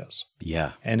fault it is.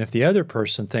 Yeah. And if the other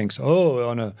person thinks,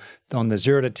 on the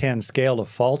 0 to 10 scale of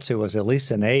faults, it was at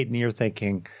least an 8, and you're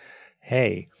thinking,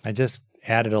 hey, I just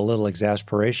added a little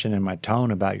exasperation in my tone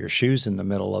about your shoes in the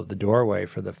middle of the doorway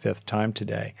for the 5th time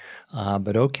today.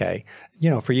 But okay,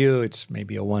 for you, it's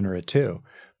maybe a 1 or a 2.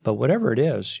 But whatever it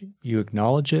is, you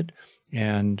acknowledge it,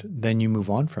 and then you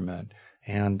move on from it.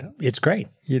 And it's great.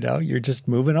 You're just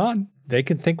moving on. They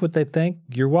can think what they think.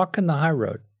 You're walking the high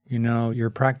road. You're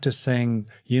practicing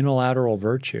unilateral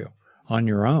virtue on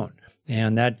your own.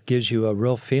 And that gives you a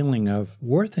real feeling of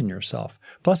worth in yourself.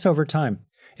 Plus, over time,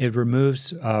 it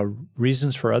removes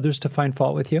reasons for others to find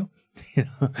fault with you.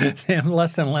 They have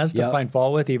less and less to find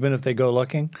fault with, even if they go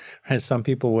looking, as some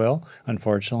people will,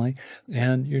 unfortunately.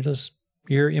 And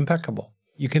you're impeccable.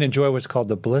 You can enjoy what's called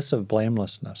the bliss of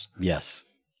blamelessness. Yes.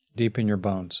 Deep in your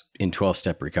bones. In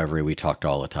 12-step recovery, we talked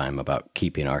all the time about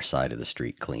keeping our side of the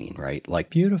street clean, right?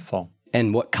 Beautiful.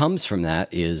 And what comes from that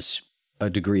is a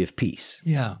degree of peace.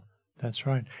 Yeah. That's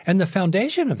right. And the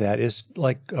foundation of that is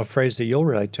like a phrase that you'll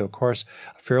relate to, of course,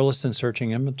 fearless and searching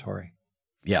inventory.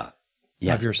 Yeah.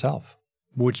 Of yourself,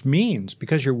 which means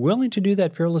because you're willing to do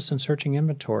that fearless and searching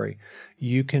inventory,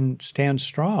 you can stand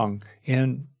strong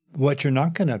in what you're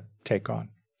not going to take on.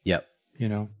 Yep.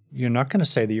 You're not going to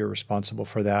say that you're responsible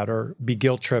for that or be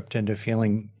guilt-tripped into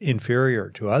feeling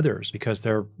inferior to others because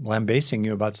they're lambasting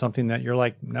you about something that you're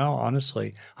like, no,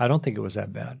 honestly, I don't think it was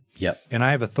that bad. Yep. And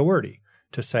I have authority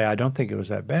to say I don't think it was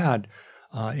that bad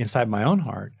inside my own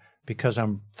heart because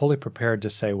I'm fully prepared to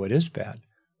say what is bad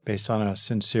based on a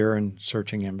sincere and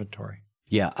searching inventory.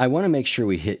 Yeah, I want to make sure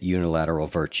we hit unilateral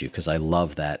virtue because I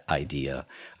love that idea.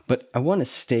 But I want to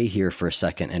stay here for a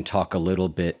second and talk a little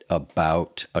bit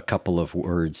about a couple of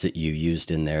words that you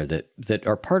used in there that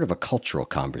are part of a cultural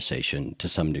conversation to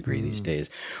some degree these days,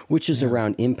 which is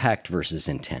around impact versus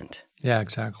intent. Yeah,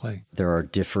 exactly. There are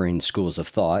differing schools of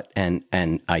thought, and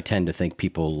I tend to think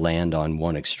people land on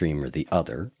one extreme or the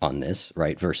other on this,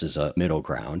 right, versus a middle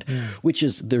ground, which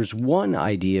is there's one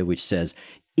idea which says,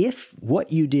 if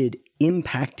what you did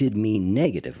impacted me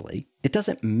negatively, it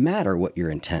doesn't matter what your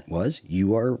intent was,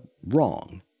 you are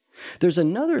wrong. There's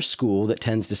another school that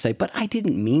tends to say, but I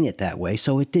didn't mean it that way,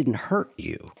 so it didn't hurt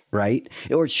you, right?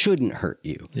 Or it shouldn't hurt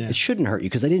you. Yeah. It shouldn't hurt you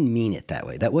because I didn't mean it that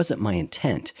way. That wasn't my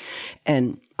intent.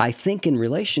 And I think in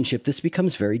relationship, this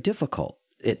becomes very difficult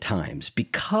at times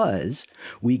because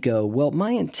we go, well,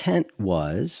 my intent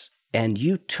was, and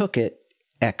you took it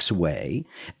X way.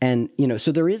 And,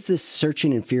 so there is this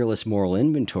searching and fearless moral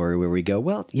inventory where we go,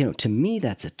 well, to me,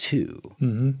 that's a 2.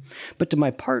 Mm-hmm. But to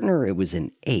my partner, it was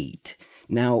an 8.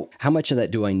 Now, how much of that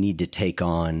do I need to take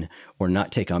on or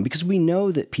not take on? Because we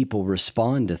know that people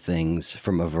respond to things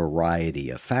from a variety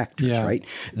of factors, right?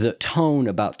 The tone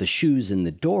about the shoes in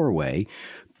the doorway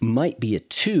might be a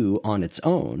 2 on its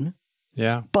own.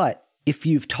 Yeah. But if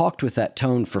you've talked with that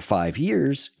tone for 5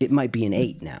 years, it might be an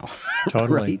 8 now.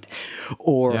 Totally. Right?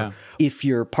 Or if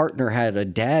your partner had a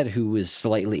dad who was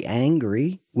slightly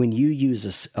angry, when you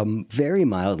use a very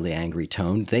mildly angry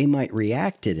tone, they might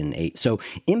react at an 8. So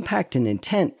impact and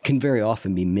intent can very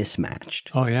often be mismatched.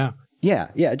 Oh, yeah. Yeah.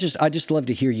 I just love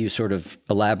to hear you sort of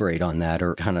elaborate on that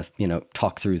or kind of,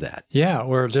 talk through that. Yeah,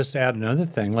 or just add another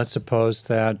thing. Let's suppose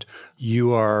that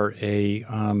you are a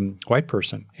white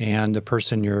person and the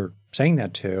person you're saying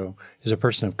that to is a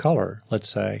person of color, let's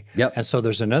say. Yep. And so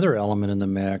there's another element in the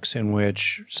mix in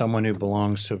which someone who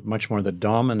belongs to much more the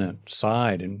dominant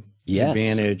side and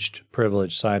advantaged,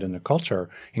 privileged side in the culture,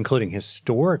 including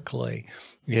historically,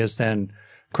 is then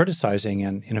criticizing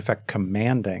and, in effect,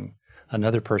 commanding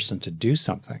another person to do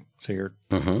something. So you're,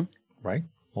 right?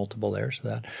 Multiple layers of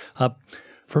that.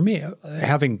 For me,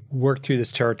 having worked through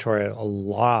this territory a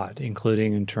lot,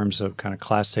 including in terms of kind of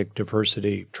classic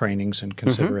diversity trainings and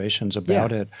considerations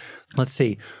about it, let's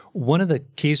see. One of the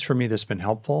keys for me that's been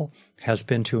helpful has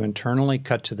been to internally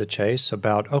cut to the chase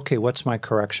about, okay, what's my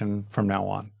correction from now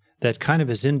on? That kind of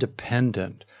is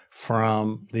independent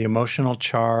from the emotional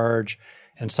charge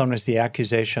and sometimes the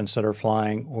accusations that are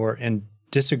flying or in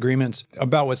disagreements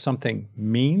about what something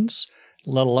means,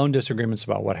 let alone disagreements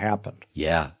about what happened.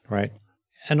 Yeah. Right?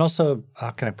 And also, how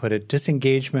can I put it,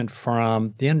 disengagement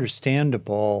from the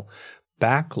understandable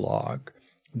backlog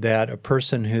that a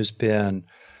person who's been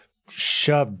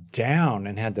shoved down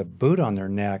and had the boot on their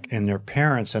neck and their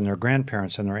parents and their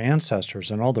grandparents and their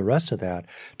ancestors and all the rest of that,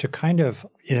 to kind of,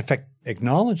 in effect,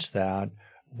 acknowledge that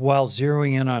while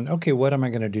zeroing in on, okay, what am I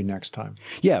going to do next time?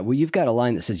 Yeah, well, you've got a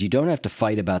line that says you don't have to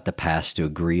fight about the past to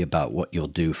agree about what you'll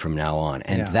do from now on.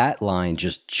 And that line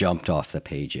just jumped off the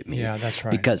page at me. Yeah, that's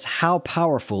right. Because how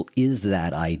powerful is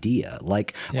that idea?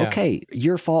 Like, okay,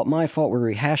 your fault, my fault,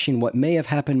 we're rehashing what may have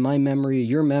happened, my memory,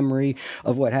 your memory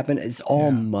of what happened. It's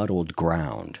all muddled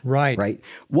ground. Right. Right?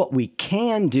 What we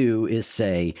can do is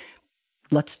say,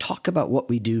 let's talk about what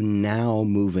we do now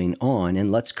moving on,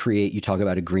 and let's create, you talk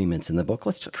about agreements in the book,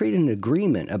 let's create an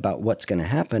agreement about what's going to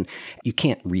happen. You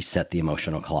can't reset the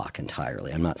emotional clock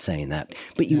entirely. I'm not saying that.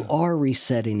 But you are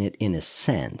resetting it in a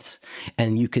sense.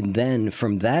 And you can then,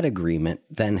 from that agreement,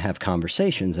 then have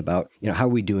conversations about, how are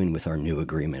we doing with our new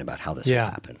agreement about how this will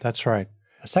happen? That's right.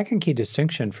 A second key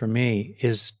distinction for me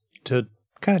is to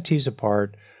kind of tease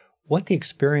apart what the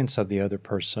experience of the other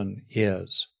person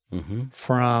is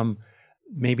from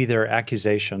maybe there are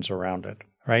accusations around it,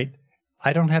 right?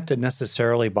 I don't have to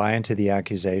necessarily buy into the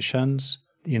accusations,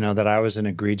 that I was an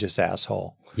egregious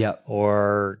asshole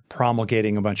or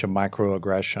promulgating a bunch of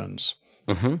microaggressions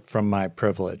from my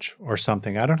privilege or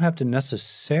something. I don't have to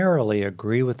necessarily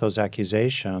agree with those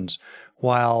accusations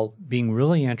while being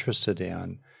really interested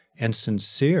in and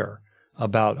sincere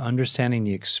about understanding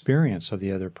the experience of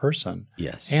the other person.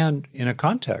 Yes. And in a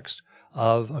context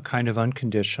of a kind of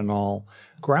unconditional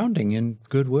grounding in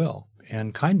goodwill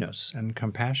and kindness and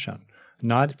compassion,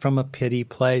 not from a pity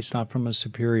place, not from a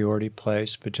superiority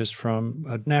place, but just from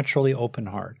a naturally open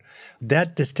heart.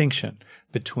 That distinction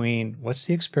between what's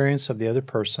the experience of the other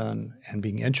person and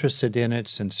being interested in it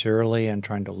sincerely and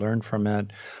trying to learn from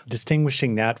it,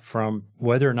 distinguishing that from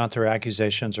whether or not their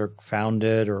accusations are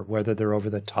founded or whether they're over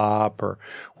the top or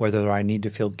whether I need to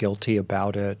feel guilty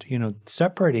about it,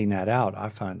 separating that out, I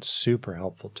find super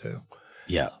helpful too.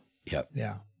 Yeah. Yep.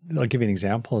 Yeah. I'll give you an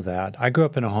example of that. I grew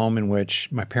up in a home in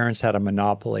which my parents had a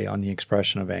monopoly on the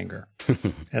expression of anger.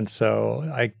 And so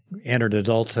I entered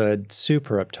adulthood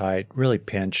super uptight, really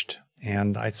pinched.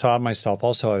 And I saw myself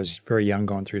also, I was very young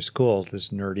going through school, this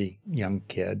nerdy young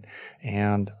kid.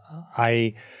 And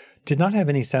I did not have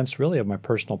any sense really of my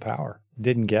personal power,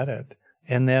 didn't get it.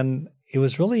 And then it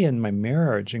was really in my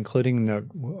marriage, including the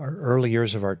early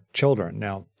years of our children,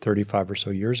 now 35 or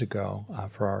so years ago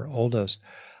for our oldest,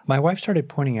 my wife started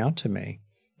pointing out to me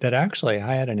that actually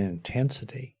I had an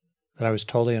intensity that I was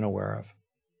totally unaware of.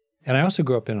 And I also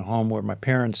grew up in a home where my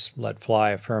parents let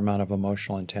fly a fair amount of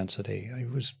emotional intensity.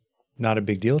 It was not a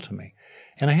big deal to me.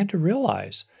 And I had to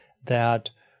realize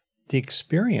that the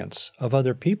experience of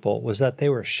other people was that they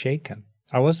were shaken.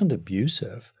 I wasn't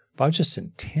abusive, but I was just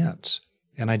intense.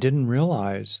 And I didn't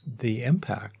realize the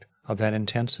impact of that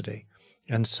intensity.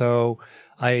 And so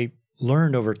I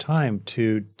learned over time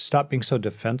to stop being so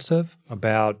defensive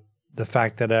about the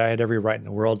fact that I had every right in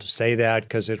the world to say that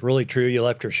because it's really true you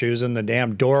left your shoes in the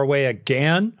damn doorway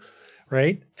again,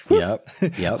 right? Yep.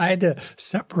 I had to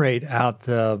separate out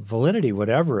the validity,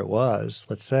 whatever it was,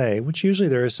 let's say, which usually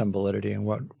there is some validity in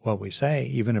what we say,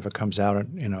 even if it comes out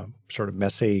in a sort of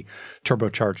messy,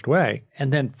 turbocharged way,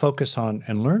 and then focus on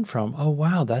and learn from, oh,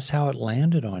 wow, that's how it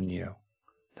landed on you.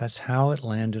 That's how it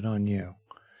landed on you.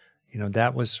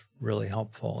 That was really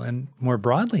helpful, and more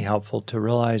broadly helpful to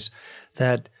realize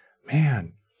that,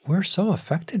 man, we're so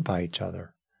affected by each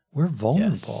other. We're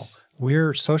vulnerable. Yes.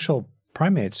 We're social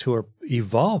primates who are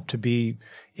evolved to be,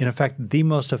 in effect, the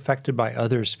most affected by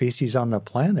other species on the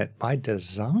planet by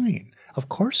design. Of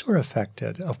course we're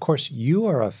affected. Of course you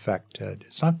are affected.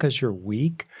 It's not because you're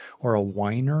weak or a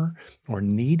whiner or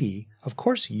needy. Of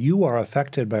course you are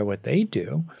affected by what they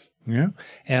do.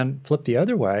 And flip the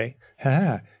other way,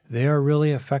 they are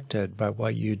really affected by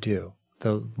what you do.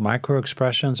 The micro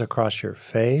expressions across your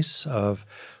face of,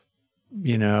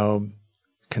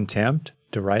 contempt,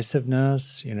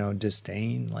 derisiveness,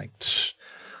 disdain, like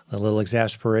a little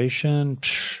exasperation,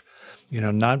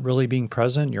 not really being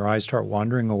present. Your eyes start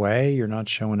wandering away. You're not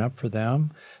showing up for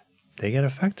them. They get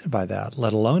affected by that,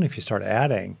 let alone if you start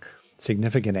adding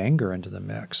significant anger into the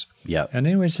mix. Yeah. And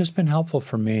anyway, it's just been helpful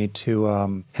for me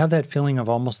to have that feeling of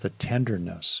almost the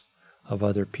tenderness of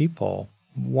other people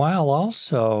while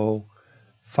also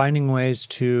finding ways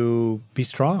to be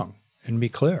strong and be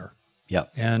clear.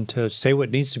 Yep. And to say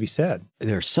what needs to be said.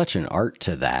 There's such an art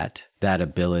to that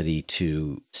ability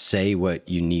to say what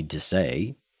you need to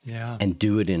say and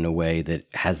do it in a way that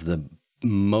has the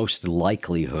most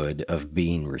likelihood of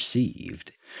being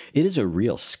received. It is a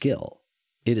real skill.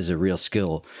 It is a real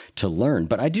skill to learn,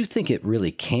 but I do think it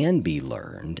really can be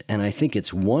learned. And I think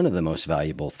it's one of the most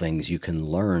valuable things you can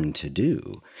learn to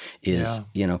do is,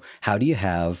 how do you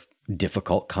have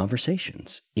difficult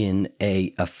conversations in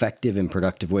a effective and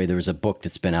productive way? There was a book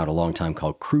that's been out a long time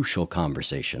called Crucial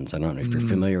Conversations. I don't know if you're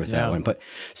familiar with that one, but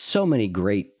so many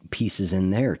great pieces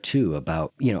in there too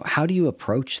about, how do you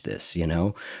approach this?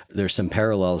 There's some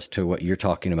parallels to what you're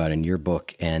talking about in your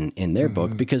book and in their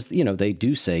book, because, they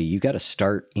do say you got to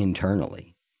start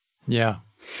internally. Yeah.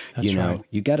 That's right.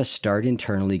 You got to start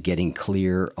internally, getting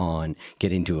clear on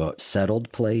getting to a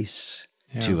settled place,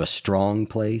 to a strong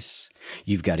place.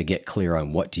 You've got to get clear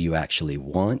on what do you actually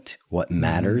want, what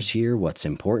matters here, what's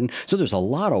important. So there's a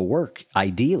lot of work,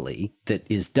 ideally, that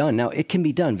is done. Now, it can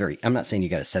be done I'm not saying you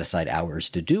got to set aside hours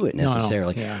to do it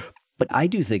necessarily, but I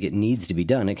do think it needs to be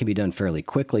done. It can be done fairly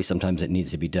quickly. Sometimes it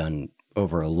needs to be done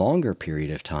over a longer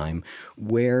period of time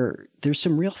where there's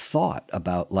some real thought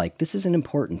about, like, this is an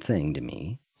important thing to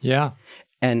me. Yeah.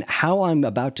 And how I'm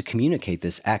about to communicate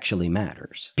this actually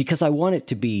matters, because I want it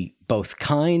to be both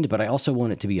kind, but I also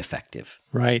want it to be effective.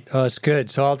 Right. Oh, it's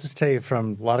good. So I'll just tell you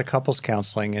from a lot of couples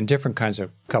counseling and different kinds of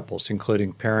couples,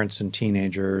 including parents and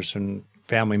teenagers and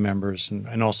family members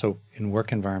and also in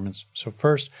work environments. So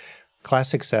first,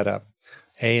 classic setup,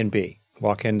 A and B,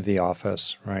 walk into the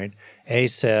office, right? A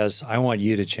says, I want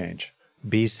you to change.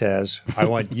 B says, I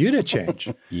want you to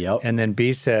change. Yep. And then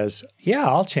B says, yeah,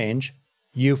 I'll change.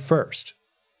 You first.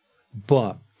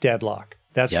 Boom, deadlock.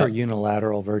 That's where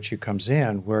unilateral virtue comes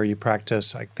in, where you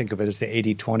practice, I think of it as the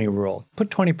 80-20 rule. Put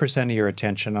 20% of your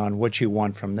attention on what you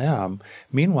want from them.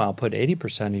 Meanwhile, put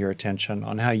 80% of your attention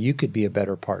on how you could be a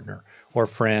better partner or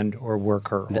friend or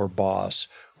worker or boss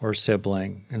or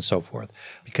sibling and so forth.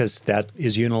 Because that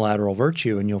is unilateral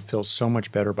virtue, and you'll feel so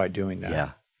much better by doing that. Yeah.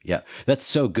 Yeah, that's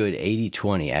so good.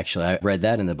 80-20. Actually, I read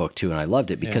that in the book too, and I loved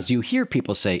it because you hear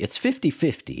people say it's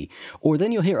 50-50, or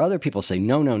then you'll hear other people say,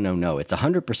 no, it's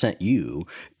 100% you,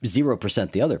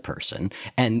 0% the other person.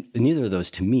 And neither of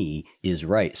those to me is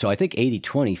right. So I think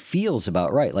 80-20 feels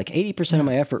about right. Like 80% of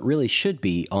my effort really should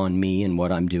be on me and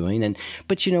what I'm doing.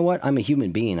 But you know what? I'm a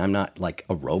human being. I'm not like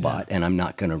a robot, and I'm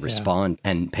not going to respond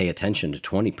and pay attention to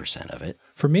 20% of it.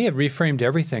 For me, it reframed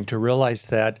everything to realize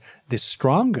that the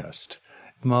strongest,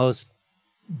 most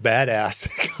badass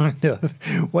kind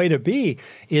of way to be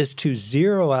is to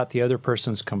zero out the other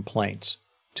person's complaints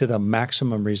to the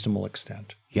maximum reasonable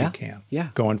extent you can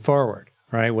going forward,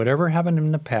 right? Whatever happened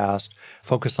in the past,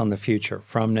 focus on the future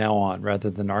from now on rather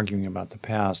than arguing about the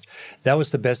past. That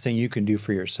was the best thing you can do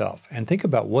for yourself. And think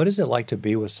about, what is it like to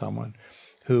be with someone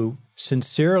who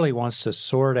sincerely wants to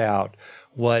sort out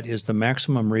what is the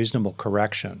maximum reasonable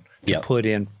correction to put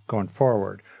in going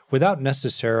forward without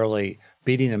necessarily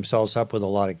beating themselves up with a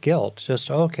lot of guilt. Just,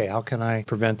 okay, how can I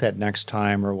prevent that next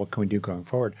time, or what can we do going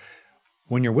forward?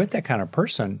 When you're with that kind of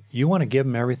person, you want to give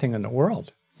them everything in the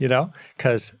world,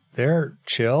 because they're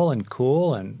chill and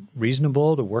cool and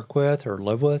reasonable to work with or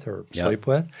live with or sleep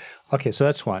with. Okay, so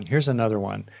that's one. Here's another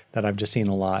one that I've just seen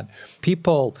a lot.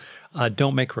 People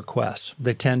don't make requests.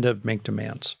 They tend to make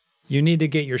demands. You need to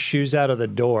get your shoes out of the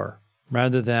door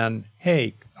rather than,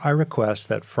 hey, I request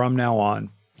that from now on,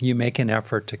 you make an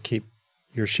effort to keep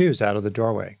your shoes out of the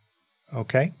doorway.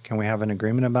 Okay, can we have an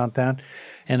agreement about that?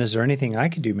 And is there anything I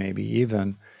could do maybe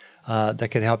even that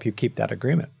could help you keep that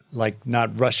agreement? like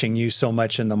not rushing you so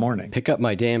much in the morning. Pick up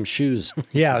my damn shoes.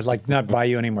 Yeah, like not buy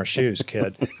you any more shoes,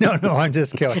 kid. No, I'm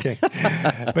just kidding.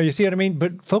 But you see what I mean?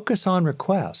 But focus on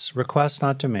requests,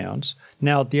 not demands.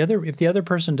 Now, if the other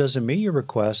person doesn't meet your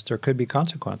request, there could be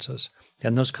consequences.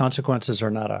 And those consequences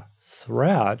are not a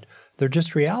threat. They're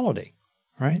just reality,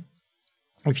 right?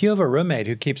 If you have a roommate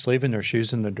who keeps leaving their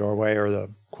shoes in the doorway or the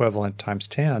equivalent times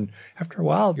 10, after a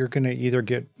while, you're going to either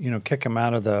kick them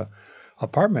out of the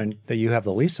apartment that you have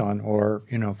the lease on or,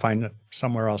 find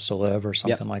somewhere else to live or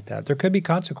something like that. There could be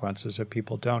consequences if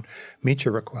people don't meet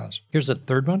your request. Here's the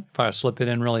third one. If I slip it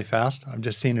in really fast, I've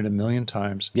just seen it a million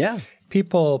times. Yeah.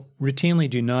 People routinely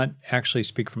do not actually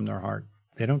speak from their heart.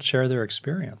 They don't share their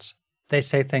experience. They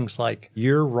say things like,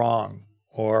 you're wrong,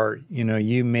 or,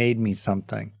 you made me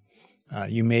something.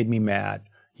 You made me mad.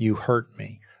 You hurt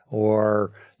me.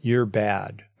 Or you're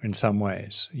bad in some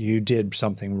ways. You did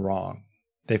something wrong.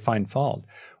 They find fault,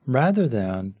 rather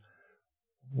than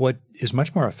what is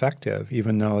much more effective,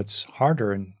 even though it's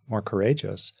harder and more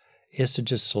courageous, is to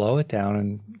just slow it down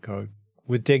and go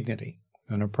with dignity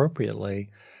and appropriately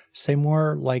say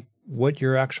more like what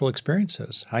your actual experience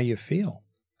is, how you feel.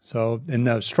 So in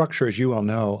the structure, as you well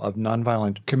know, of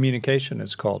nonviolent communication,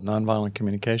 it's called nonviolent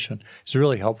communication, is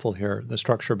really helpful here. The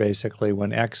structure basically,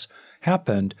 when X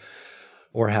happened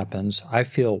or happens, I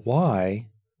feel Y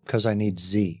because I need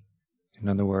Z. In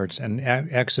other words, and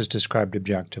X is described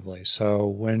objectively. So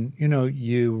when,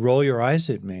 you roll your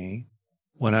eyes at me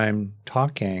when I'm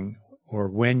talking or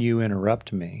when you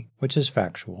interrupt me, which is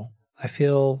factual, I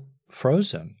feel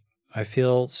frozen. I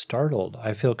feel startled.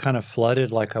 I feel kind of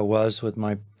flooded like I was with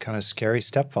my kind of scary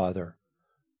stepfather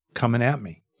coming at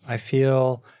me. I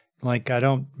feel like I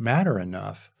don't matter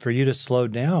enough for you to slow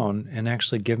down and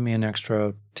actually give me an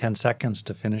extra 10 seconds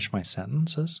to finish my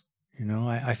sentences.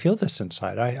 I feel this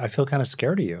inside. I feel kind of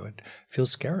scared of you. It feels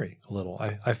scary a little.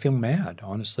 I feel mad,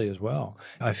 honestly, as well.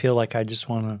 I feel like I just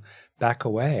want to back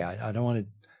away. I don't want to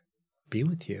be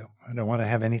with you. I don't want to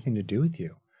have anything to do with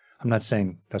you. I'm not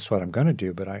saying that's what I'm going to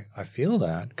do, but I feel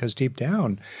that because deep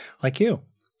down, like you,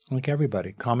 like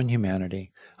everybody, common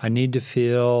humanity, I need to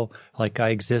feel like I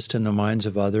exist in the minds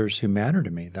of others who matter to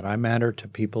me, that I matter to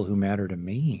people who matter to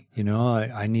me.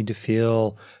 I need to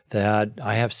feel that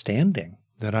I have standing,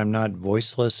 that I'm not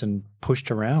voiceless and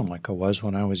pushed around like I was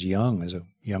when I was young, as a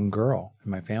young girl in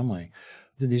my family.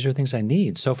 These are things I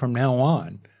need. So from now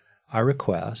on, I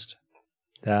request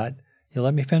that you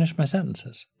let me finish my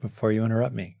sentences before you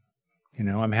interrupt me.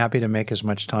 I'm happy to make as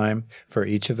much time for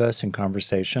each of us in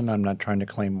conversation. I'm not trying to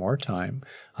claim more time.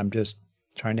 I'm just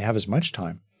trying to have as much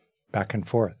time back and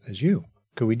forth as you.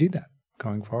 Could we do that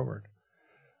going forward?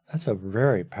 That's a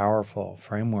very powerful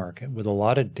framework with a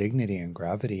lot of dignity and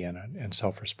gravity in it and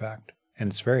self-respect.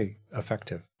 And it's very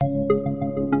effective.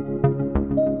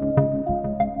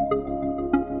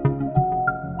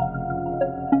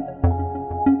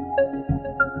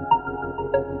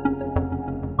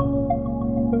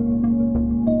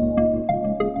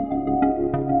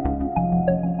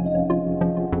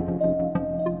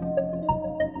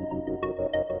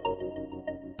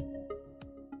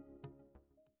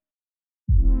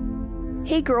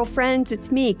 Hey girlfriends, it's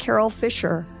me, Carol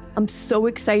Fisher. I'm so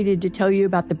excited to tell you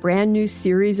about the brand new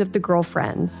series of The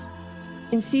Girlfriends.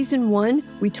 In season 1,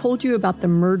 we told you about the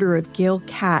murder of Gail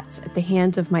Katz at the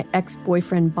hands of my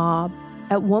ex-boyfriend Bob.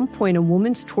 At one point, a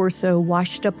woman's torso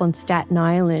washed up on Staten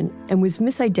Island and was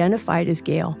misidentified as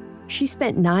Gail. She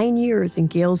spent 9 years in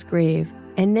Gail's grave,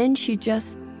 and then she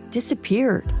just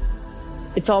disappeared.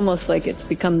 It's almost like it's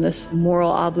become this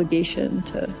moral obligation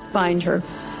to find her.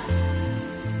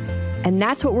 And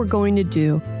that's what we're going to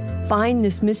do. Find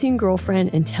this missing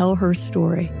girlfriend and tell her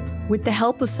story. With the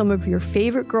help of some of your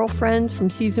favorite girlfriends from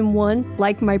season 1,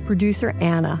 like my producer,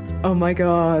 Anna. Oh my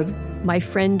God. My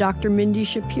friend, Dr. Mindy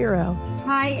Shapiro.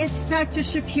 Hi, it's Dr.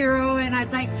 Shapiro, and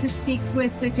I'd like to speak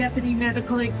with the deputy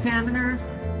medical examiner.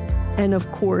 And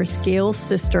of course, Gail's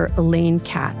sister, Elaine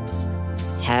Katz.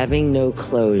 Having no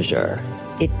closure,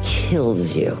 it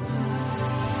kills you.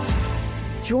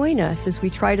 Join us as we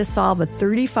try to solve a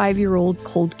 35-year-old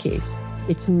cold case.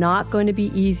 It's not going to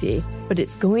be easy, but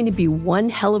it's going to be one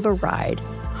hell of a ride.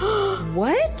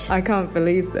 What? I can't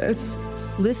believe this.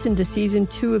 Listen to season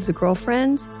 2 of The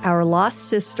Girlfriends, Our Lost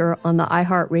Sister on the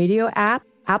iHeartRadio app,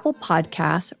 Apple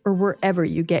Podcasts, or wherever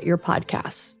you get your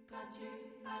podcasts.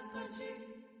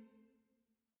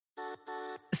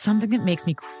 Something that makes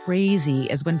me crazy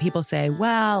is when people say,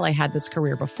 well, I had this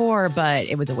career before, but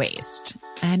it was a waste.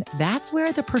 And that's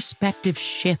where the perspective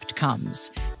shift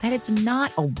comes, that it's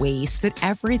not a waste, that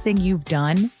everything you've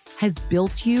done has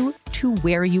built you to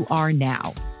where you are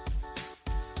now.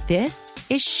 This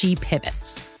is She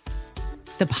Pivots,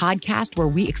 the podcast where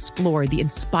we explore the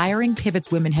inspiring pivots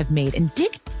women have made and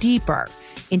dig deeper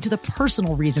into the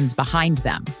personal reasons behind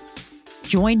them.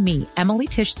 Join me, Emily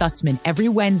Tish Sussman, every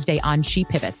Wednesday on She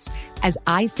Pivots as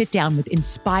I sit down with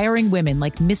inspiring women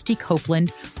like Misty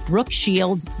Copeland, Brooke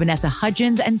Shields, Vanessa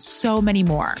Hudgens, and so many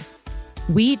more.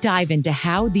 We dive into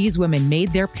how these women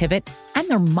made their pivot and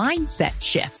their mindset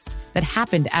shifts that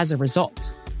happened as a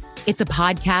result. It's a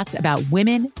podcast about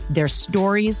women, their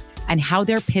stories, and how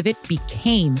their pivot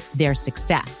became their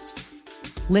success.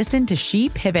 Listen to She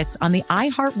Pivots on the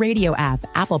iHeartRadio app,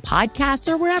 Apple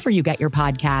Podcasts, or wherever you get your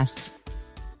podcasts.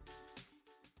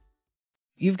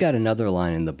 You've got another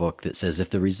line in the book that says,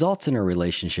 if the results in our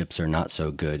relationships are not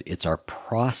so good, it's our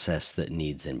process that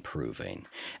needs improving.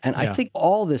 And I think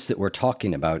all this that we're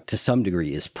talking about to some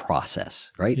degree is process,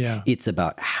 right? Yeah. It's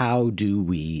about how do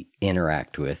we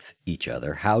interact with each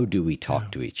other? How do we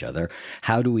talk to each other?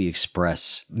 How do we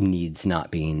express needs not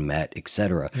being met, et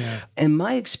cetera? Yeah. And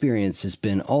my experience has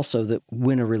been also that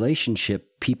when a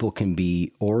relationship, people can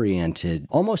be oriented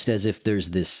almost as if there's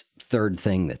this third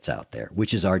thing that's out there,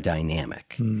 which is our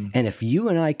dynamic. And if you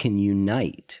and I can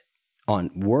unite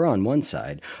we're on one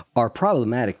side, our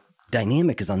problematic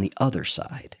dynamic is on the other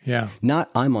side. Yeah.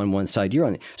 Not I'm on one side, you're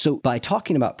on the. So by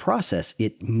talking about process,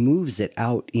 it moves it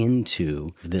out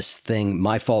into this thing,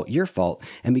 my fault, your fault,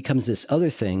 and becomes this other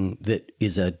thing that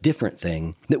is a different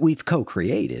thing that we've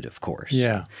co-created, of course.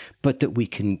 Yeah. But that we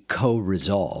can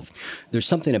co-resolve. There's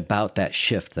something about that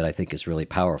shift that I think is really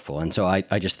powerful. And so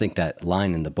I just think that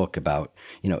line in the book about,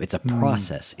 it's a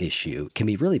process issue can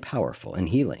be really powerful and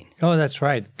healing. Oh, that's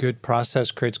right. Good process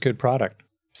creates good product.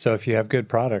 So if you have good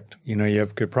product, you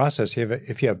have good process.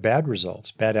 If you have bad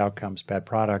results, bad outcomes, bad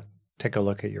product, take a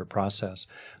look at your process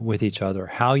with each other,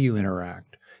 how you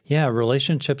interact. Yeah,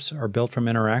 relationships are built from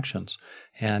interactions,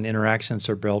 and interactions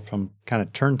are built from kind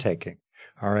of turn-taking.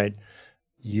 All right,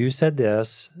 you said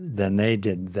this, then they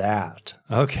did that.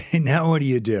 Okay, now what do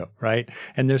you do, right?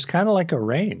 And there's kind of like a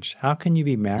range. How can you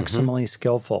be maximally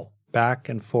skillful? Back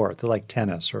and forth, like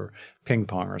tennis or ping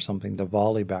pong or something, the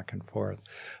volley back and forth,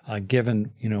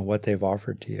 given, what they've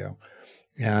offered to you.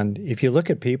 And if you look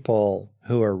at people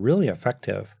who are really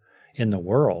effective in the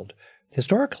world,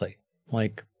 historically,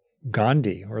 like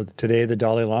Gandhi or today the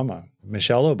Dalai Lama,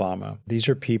 Michelle Obama, these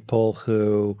are people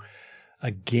who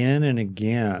again and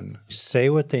again say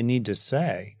what they need to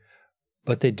say,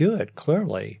 but they do it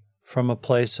clearly from a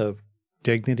place of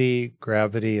dignity,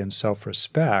 gravity, and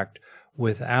self-respect,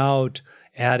 without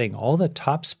adding all the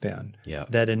topspin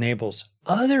that enables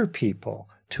other people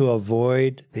to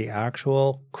avoid the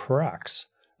actual crux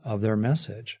of their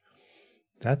message.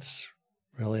 That's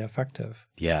really effective.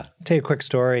 Yeah. I'll tell you a quick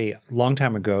story. A long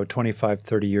time ago, 25,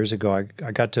 30 years ago,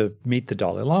 I got to meet the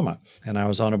Dalai Lama. And I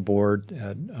was on a board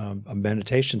at a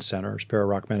meditation center, Spirit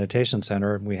Rock Meditation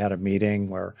Center, and we had a meeting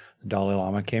where the Dalai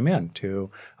Lama came in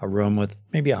to a room with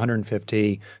maybe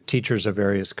 150 teachers of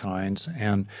various kinds.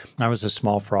 And I was a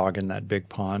small frog in that big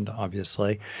pond,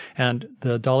 obviously. And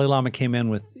the Dalai Lama came in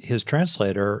with his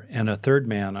translator and a third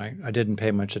man I didn't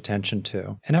pay much attention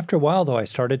to. And after a while, though, I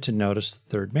started to notice the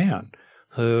third man,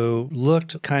 who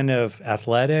looked kind of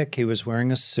athletic. He was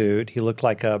wearing a suit. He looked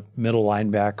like a middle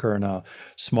linebacker in a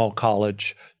small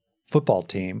college football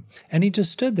team. And he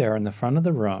just stood there in the front of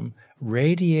the room,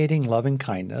 radiating loving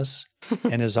kindness,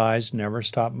 and his eyes never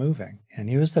stopped moving. And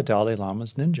he was the Dalai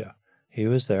Lama's ninja. He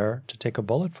was there to take a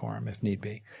bullet for him if need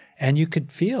be. And you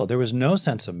could feel there was no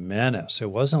sense of menace.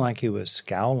 It wasn't like he was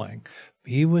scowling.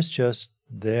 He was just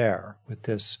there with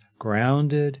this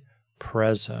grounded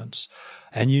presence.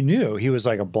 And you knew he was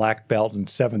like a black belt in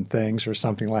 7 things or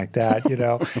something like that.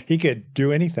 He could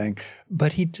do anything.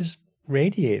 But he just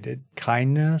radiated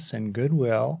kindness and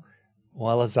goodwill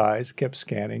while his eyes kept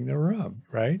scanning the room,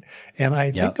 right? And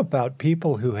I think about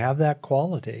people who have that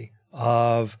quality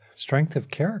of strength of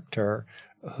character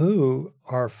who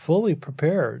are fully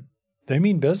prepared. They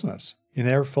mean business. And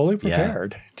they're fully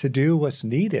prepared to do what's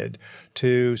needed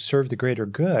to serve the greater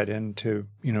good and to,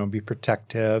 be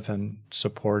protective and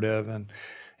supportive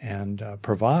and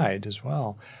provide as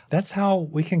well. That's how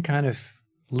we can kind of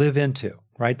live into,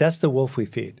 right? That's the wolf we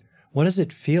feed. What does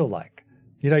it feel like?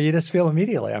 You just feel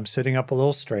immediately, I'm sitting up a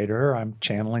little straighter. I'm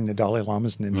channeling the Dalai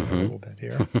Lama's ninja a little bit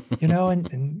here,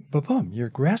 and boom,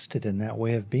 you're rested in that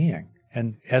way of being.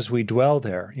 And as we dwell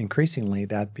there, increasingly,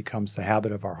 that becomes the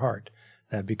habit of our heart.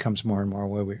 That becomes more and more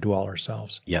where we dwell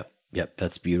ourselves. Yep,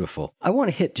 that's beautiful. I want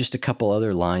to hit just a couple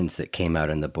other lines that came out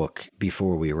in the book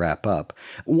before we wrap up.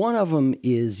 One of them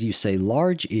is you say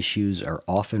large issues are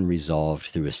often resolved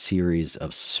through a series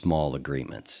of small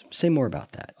agreements. Say more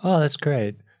about that. Oh, that's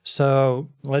great. So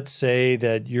let's say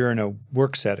that you're in a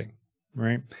work setting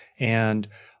right? And,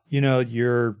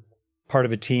 you're part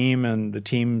of a team and the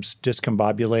team's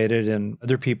discombobulated and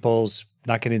other people's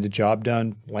not getting the job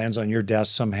done lands on your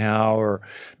desk somehow or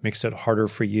makes it harder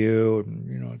for you.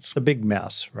 It's a big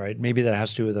mess, right? Maybe that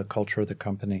has to do with the culture of the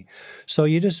company. So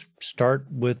you just start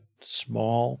with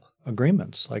small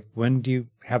agreements. Like, when do you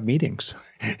have meetings?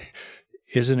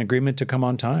 Is an agreement to come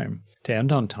on time, to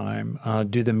end on time?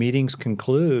 Do the meetings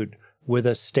conclude with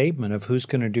a statement of who's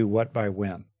going to do what by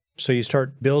when? So you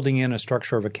start building in a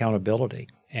structure of accountability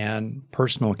and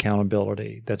personal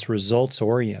accountability that's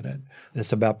results-oriented.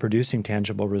 It's about producing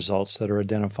tangible results that are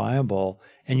identifiable,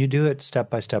 and you do it step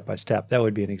by step by step. That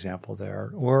would be an example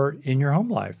there. Or in your home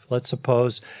life, let's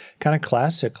suppose, kind of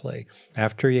classically,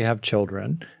 after you have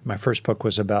children, my first book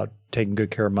was about taking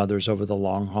good care of mothers over the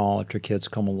long haul after kids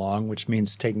come along, which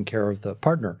means taking care of the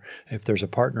partner, if there's a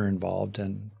partner involved,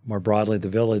 and more broadly, the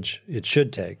village it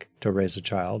should take to raise a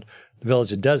child. The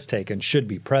village it does take and should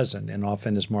be present and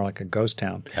often is more like a ghost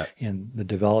town in the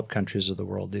developed countries of the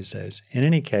world these days. In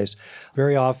any case,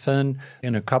 very often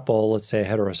in a couple, let's say a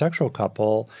heterosexual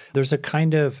couple, there's a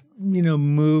kind of,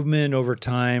 movement over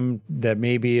time that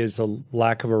maybe is a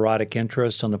lack of erotic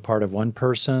interest on the part of one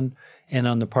person, and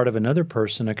on the part of another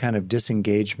person, a kind of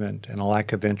disengagement and a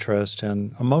lack of interest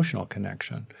and emotional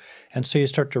connection. And so you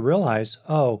start to realize,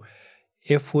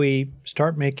 if we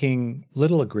start making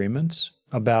little agreements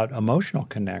about emotional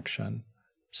connection,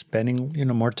 spending,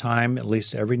 more time, at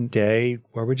least every day,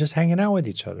 where we're just hanging out with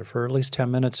each other for at least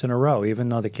 10 minutes in a row, even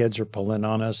though the kids are pulling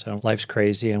on us and life's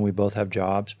crazy and we both have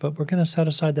jobs, but we're going to set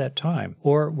aside that time.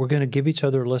 Or we're going to give each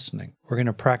other listening. We're going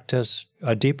to practice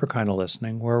a deeper kind of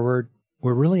listening where we're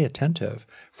really attentive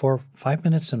for 5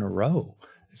 minutes in a row.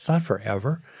 It's not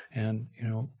forever. And,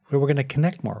 we're going to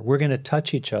connect more. We're going to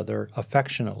touch each other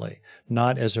affectionately,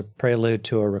 not as a prelude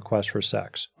to a request for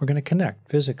sex. We're going to connect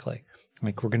physically.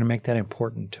 Like, we're going to make that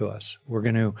important to us. We're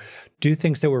going to do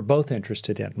things that we're both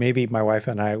interested in. Maybe my wife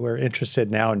and I, we're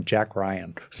interested now in Jack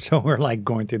Ryan. So we're like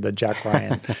going through the Jack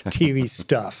Ryan TV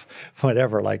stuff,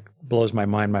 whatever, like blows my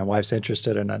mind. My wife's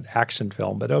interested in an action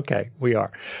film, but okay, we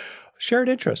are. Shared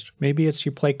interest. Maybe it's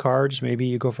you play cards. Maybe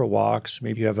you go for walks.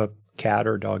 Maybe you have a cat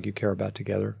or dog you care about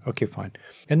together. Okay, fine.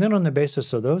 And then on the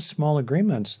basis of those small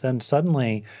agreements, then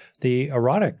suddenly the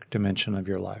erotic dimension of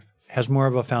your life has more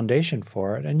of a foundation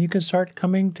for it, and you can start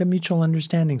coming to mutual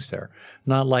understandings there.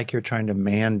 Not like you're trying to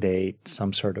mandate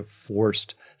some sort of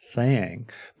forced thing,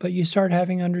 but you start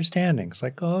having understandings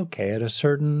like, okay, at a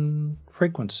certain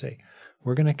frequency,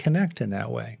 we're going to connect in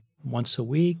that way. Once a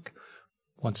week,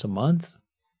 once a month,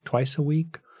 twice a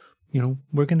week,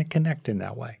 we're going to connect in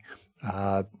that way.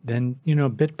 Then,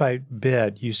 bit by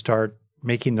bit, you start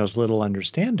making those little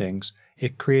understandings.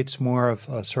 It creates more of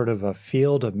a sort of a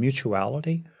field of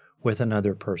mutuality with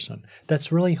another person.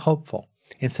 That's really hopeful.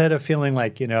 Instead of feeling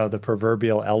like, the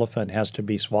proverbial elephant has to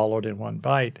be swallowed in one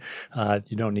bite,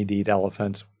 you don't need to eat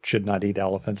elephants, should not eat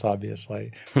elephants,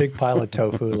 obviously. Big pile of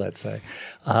tofu, let's say.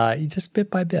 You just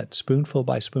bit by bit, spoonful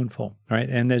by spoonful, right?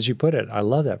 And as you put it, I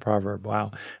love that proverb.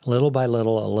 Wow. Little by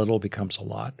little, a little becomes a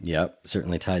lot. Yep,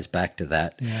 certainly ties back to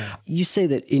that. Yeah. You say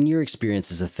that in your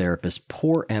experience as a therapist,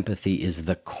 poor empathy is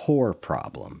the core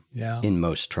problem in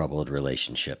most troubled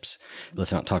relationships.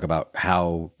 Let's not talk about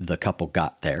how the couple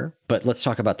got there, but let's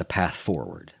talk about the path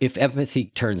forward. If empathy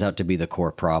turns out to be the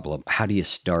core problem, how do you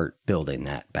start building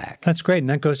that back? That's great. And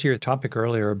that goes to your topic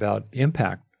earlier about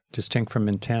impact, distinct from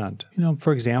intent.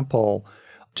 For example,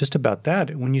 just about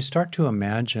that, when you start to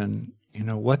imagine,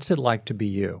 what's it like to be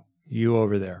you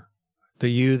over there, the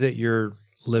you that you're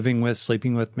living with,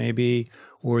 sleeping with maybe,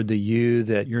 or the you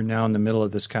that you're now in the middle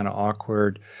of this kind of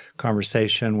awkward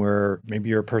conversation where maybe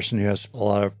you're a person who has a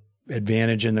lot of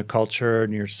advantage in the culture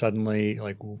and you're suddenly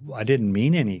like, I didn't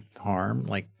mean any harm.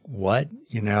 Like, what?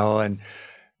 And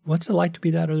what's it like to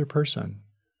be that other person?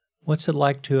 What's it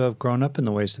like to have grown up in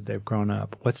the ways that they've grown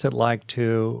up? What's it like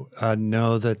to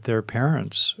know that their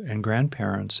parents and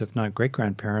grandparents, if not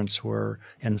great-grandparents, were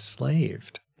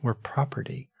enslaved, were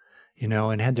property,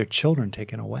 and had their children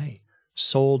taken away,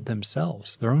 sold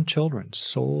themselves, their own children,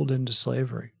 sold into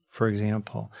slavery, for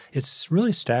example? It's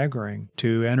really staggering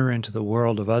to enter into the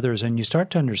world of others, and you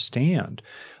start to understand,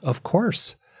 of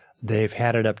course, they've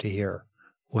had it up to here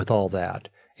with all that.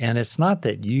 And it's not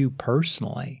that you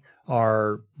personally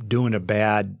are doing a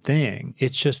bad thing.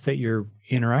 It's just that you're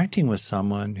interacting with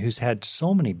someone who's had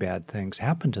so many bad things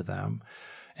happen to them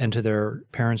and to their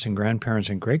parents and grandparents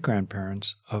and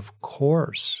great-grandparents. Of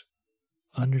course,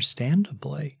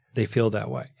 understandably, they feel that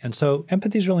way. And so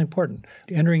empathy is really important.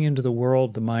 Entering into the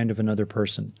world, the mind of another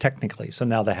person, technically. So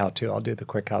now the how-to. I'll do the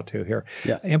quick how-to here.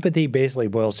 Yeah. Empathy basically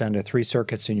boils down to 3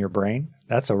 circuits in your brain.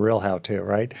 That's a real how-to,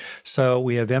 right? So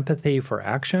we have empathy for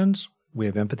actions, we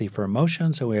have empathy for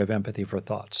emotions, and we have empathy for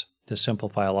thoughts. To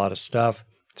simplify a lot of stuff,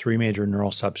 3 major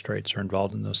neural substrates are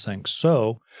involved in those things.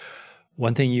 So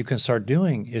one thing you can start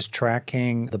doing is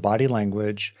tracking the body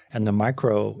language and the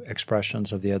micro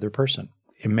expressions of the other person.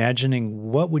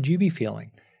 Imagining what would you be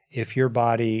feeling if your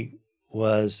body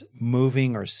was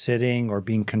moving or sitting or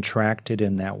being contracted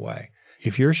in that way.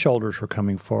 If your shoulders were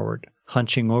coming forward,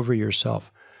 hunching over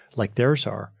yourself like theirs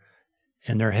are,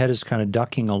 and their head is kind of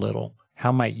ducking a little,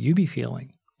 how might you be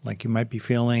feeling? Like you might be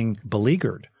feeling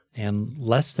beleaguered and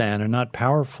less than and not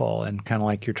powerful and kind of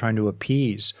like you're trying to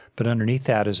appease, but underneath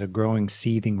that is a growing,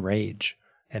 seething rage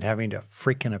at having to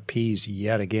freaking appease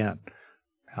yet again.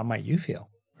 How might you feel?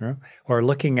 Or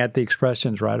looking at the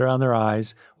expressions right around their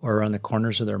eyes or around the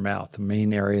corners of their mouth, the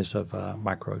main areas of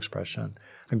micro-expression.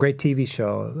 A great TV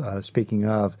show, speaking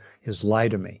of, is Lie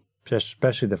to Me,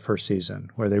 especially the first season,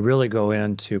 where they really go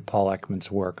into Paul Ekman's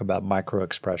work about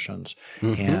micro-expressions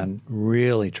and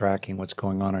really tracking what's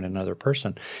going on in another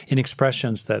person in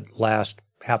expressions that last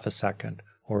half a second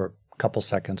or a couple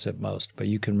seconds at most, but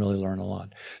you can really learn a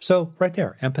lot. So right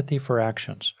there, empathy for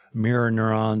actions. Mirror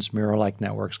neurons, mirror-like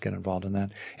networks get involved in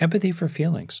that. Empathy for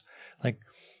feelings. Like,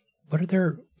 what are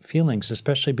their feelings,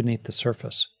 especially beneath the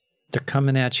surface? They're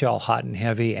coming at you all hot and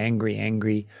heavy,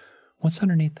 angry. What's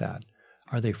underneath that?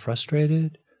 Are they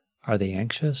frustrated? Are they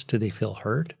anxious? Do they feel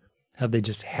hurt? Have they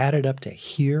just had it up to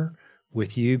here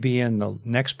with you being the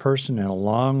next person in a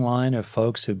long line of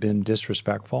folks who've been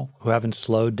disrespectful, who haven't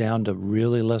slowed down to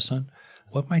really listen?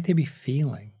 What might they be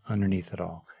feeling underneath it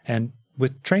all? And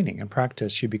with training and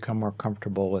practice, you become more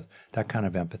comfortable with that kind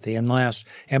of empathy. And last,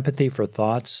 empathy for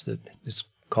thoughts. It's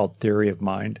called theory of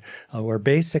mind, where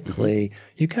basically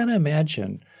you kind of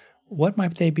imagine what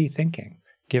might they be thinking,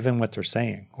 given what they're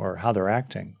saying or how they're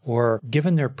acting, or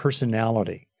given their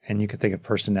personality. And you can think of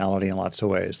personality in lots of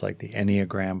ways, like the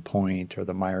Enneagram point or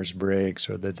the Myers-Briggs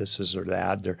or the this is or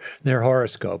that, their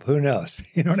horoscope, who knows?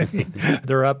 You know what I mean?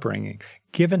 Their upbringing,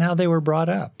 given how they were brought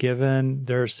up, given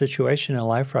their situation in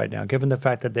life right now, given the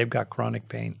fact that they've got chronic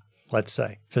pain, let's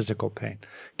say, physical pain,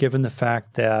 given the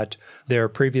fact that their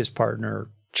previous partner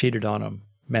cheated on them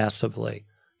massively,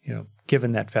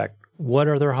 given that fact, what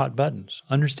are their hot buttons?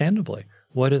 Understandably,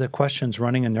 what are the questions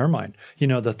running in their mind?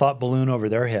 The thought balloon over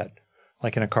their head.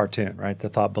 Like in a cartoon, right? The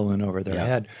thought balloon over their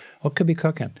head. What could be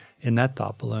cooking in that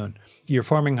thought balloon? You're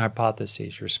forming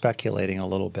hypotheses. You're speculating a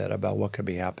little bit about what could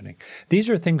be happening.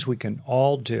 These are things we can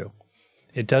all do.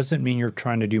 It doesn't mean you're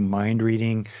trying to do mind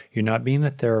reading. You're not being a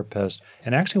therapist.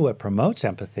 And actually what promotes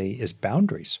empathy is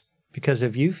boundaries. Because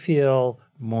if you feel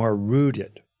more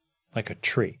rooted, like a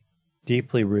tree,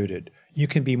 deeply rooted, you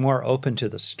can be more open to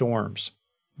the storms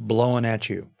blowing at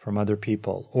you from other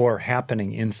people or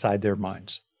happening inside their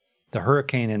minds. The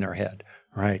hurricane in their head,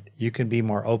 right? You can be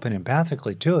more open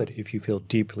empathically to it if you feel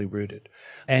deeply rooted.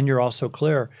 And you're also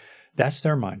clear, that's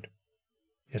their mind.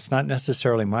 It's not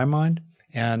necessarily my mind.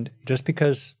 And just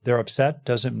because they're upset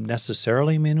doesn't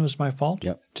necessarily mean it was my fault.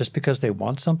 Yep. Just because they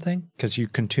want something, because you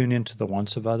can tune into the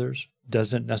wants of others,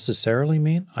 doesn't necessarily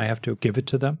mean I have to give it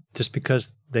to them. Just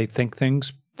because they think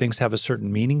things have a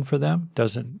certain meaning for them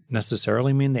doesn't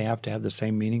necessarily mean they have to have the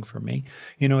same meaning for me.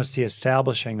 It's the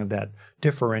establishing of that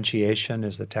differentiation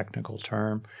is the technical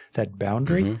term, that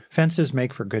boundary. Fences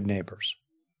make for good neighbors,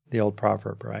 the old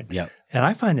proverb, right? Yeah. And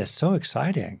I find this so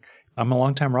exciting. I'm a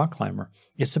longtime rock climber.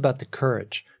 It's about the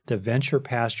courage to venture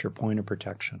past your point of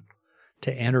protection,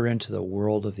 to enter into the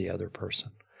world of the other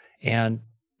person, and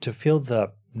to feel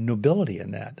the nobility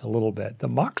in that a little bit, the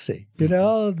moxie, the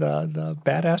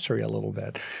badassery a little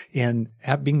bit, in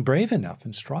being brave enough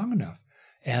and strong enough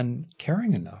and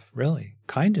caring enough, really,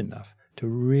 kind enough to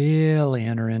really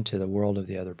enter into the world of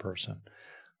the other person.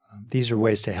 These are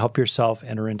ways to help yourself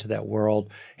enter into that world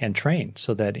and train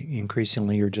so that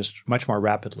increasingly you're just much more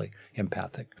rapidly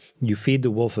empathic. You feed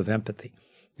the wolf of empathy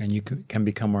and you can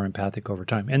become more empathic over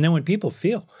time. And then when people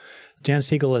feel, Jan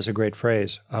Siegel has a great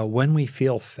phrase, when we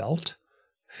feel felt,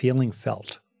 feeling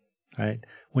felt, right?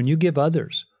 When you give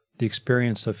others the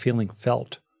experience of feeling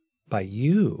felt by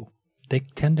you, they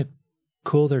tend to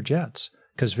cool their jets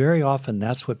because very often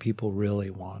that's what people really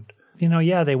want.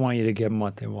 They want you to give them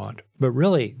what they want, but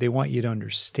really they want you to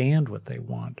understand what they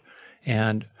want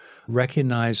and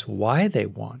recognize why they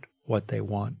want what they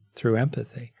want through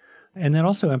empathy. And then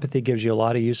also empathy gives you a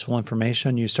lot of useful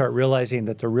information. You start realizing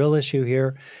that the real issue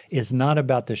here is not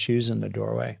about the shoes in the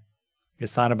doorway.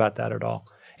 It's not about that at all.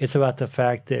 It's about the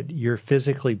fact that you're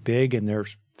physically big and they're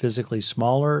physically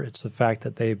smaller. It's the fact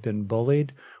that they've been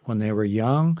bullied when they were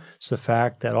young. It's the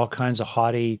fact that all kinds of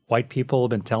haughty white people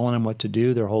have been telling them what to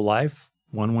do their whole life,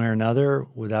 one way or another,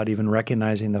 without even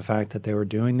recognizing the fact that they were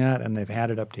doing that, and they've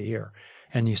had it up to here.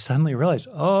 And you suddenly realize,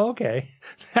 oh, okay,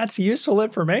 that's useful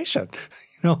information.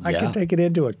 I can take it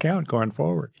into account going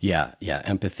forward. Yeah.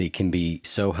 Empathy can be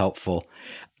so helpful.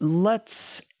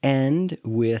 Let's end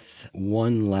with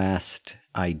one last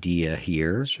idea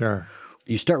here. Sure.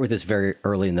 You start with this very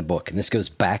early in the book, and this goes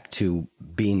back to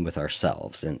being with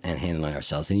ourselves and handling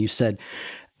ourselves. And you said,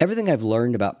 everything I've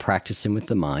learned about practicing with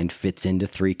the mind fits into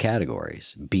 3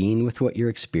 categories: being with what you're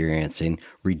experiencing,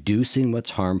 reducing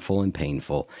what's harmful and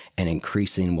painful, and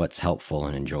increasing what's helpful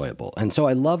and enjoyable. And so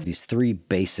I love these 3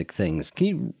 basic things. Can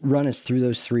you run us through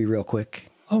those 3 real quick?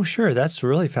 Oh, sure. That's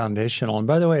really foundational. And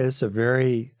by the way, this is a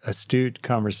very astute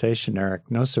conversation,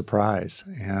 Eric. No surprise.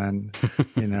 And,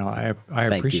 I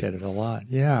appreciate it a lot.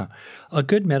 Yeah. A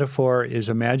good metaphor is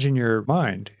imagine your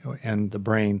mind and the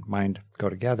brain, mind go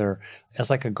together as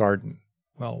like a garden.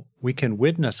 Well, we can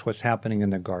witness what's happening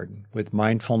in the garden with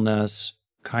mindfulness,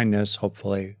 kindness,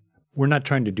 hopefully. We're not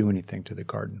trying to do anything to the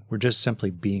garden. We're just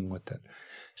simply being with it.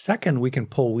 Second, we can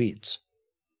pull weeds,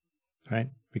 right?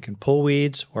 We can pull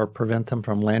weeds or prevent them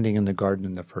from landing in the garden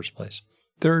in the first place.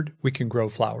 Third, we can grow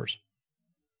flowers.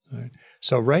 Right?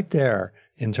 So right there,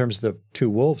 in terms of the 2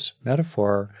 wolves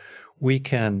metaphor, we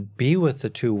can be with the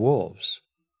 2 wolves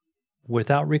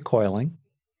without recoiling.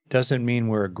 Doesn't mean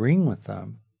we're agreeing with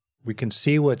them. We can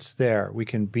see what's there. We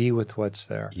can be with what's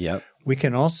there. Yep. We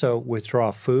can also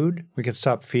withdraw food. We can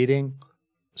stop feeding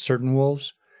certain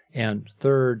wolves. And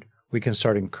third, we can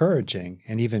start encouraging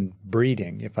and even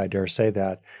breeding, if I dare say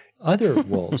that, other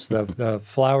wolves, the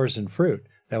flowers and fruit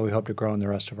that we hope to grow in the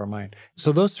rest of our mind.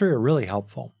 So those 3 are really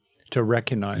helpful to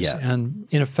recognize. Yeah. And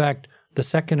in effect, the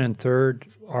second and third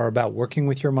are about working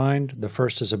with your mind. The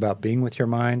first is about being with your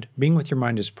mind. Being with your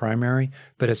mind is primary,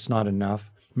 but it's not enough.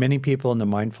 Many people in the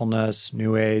mindfulness,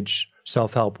 New Age,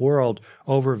 self-help world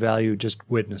overvalue just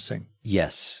witnessing.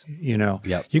 Yes. You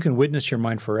can witness your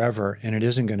mind forever, and it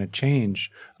isn't going to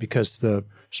change because the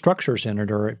structures in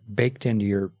it are baked into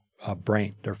your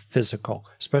brain. They're physical,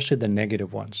 especially the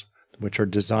negative ones, which are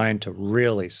designed to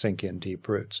really sink in deep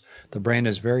roots. The brain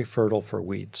is very fertile for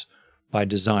weeds by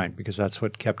design because that's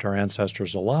what kept our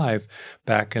ancestors alive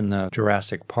back in the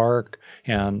Jurassic Park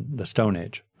and the Stone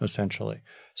Age, essentially.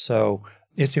 So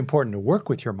it's important to work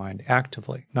with your mind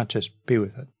actively, not just be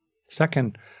with it.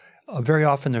 Second, very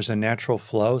often there's a natural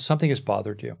flow. Something has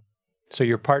bothered you. So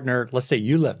your partner, let's say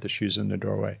you left the shoes in the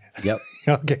doorway. Yep.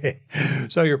 Okay.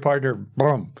 So your partner,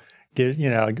 boom, reads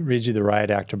you the riot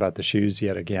act about the shoes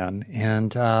yet again.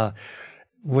 And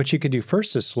what you could do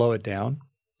first is slow it down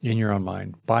in your own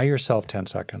mind. Buy yourself 10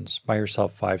 seconds, buy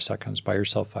yourself 5 seconds, buy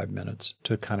yourself 5 minutes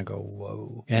to kind of go,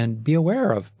 whoa. And be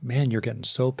aware of, man, you're getting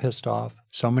so pissed off.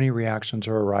 So many reactions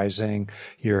are arising.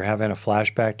 You're having a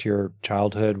flashback to your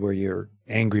childhood where your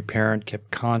angry parent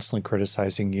kept constantly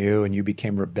criticizing you and you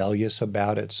became rebellious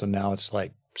about it. So now it's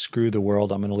like, screw the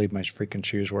world. I'm going to leave my freaking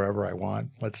shoes wherever I want,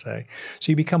 let's say.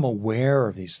 So you become aware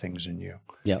of these things in you.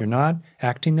 Yep. You're not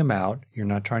acting them out. You're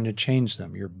not trying to change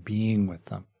them. You're being with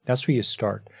them. That's where you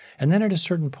start. And then at a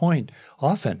certain point,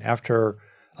 often after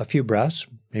a few breaths,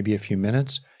 maybe a few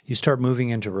minutes, you start moving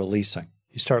into releasing.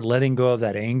 You start letting go of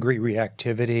that angry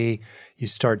reactivity. You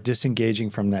start disengaging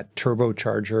from that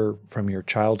turbocharger from your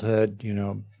childhood,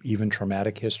 even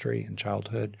traumatic history in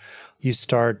childhood. You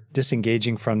start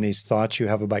disengaging from these thoughts you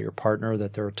have about your partner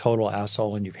that they're a total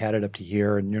asshole and you've had it up to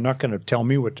here and you're not going to tell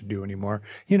me what to do anymore.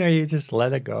 You just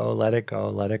let it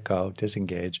go,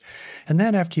 disengage. And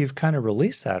then after you've kind of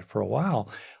released that for a while,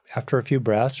 after a few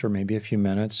breaths or maybe a few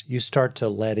minutes, you start to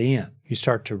let in. You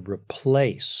start to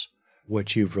replace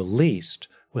what you've released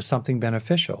with something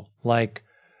beneficial. Like,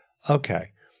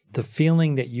 okay, the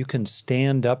feeling that you can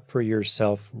stand up for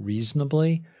yourself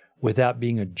reasonably without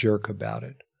being a jerk about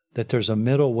it. That there's a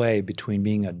middle way between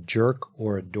being a jerk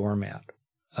or a doormat.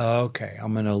 Okay,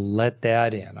 I'm going to let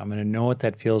that in. I'm going to know what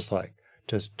that feels like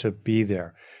to be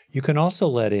there. You can also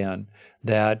let in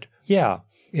that,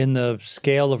 in the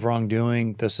scale of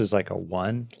wrongdoing, this is like a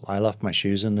 1. I left my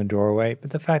shoes in the doorway.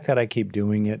 But the fact that I keep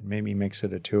doing it maybe makes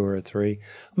it a 2 or a 3.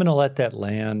 I'm going to let that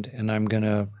land and I'm going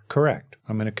to correct.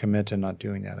 I'm going to commit to not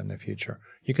doing that in the future.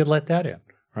 You could let that in,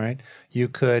 right? You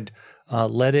could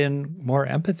let in more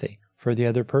empathy for the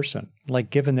other person. Like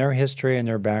given their history and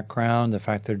their background, the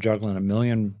fact they're juggling a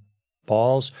million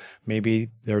balls,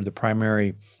 maybe they're the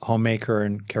primary homemaker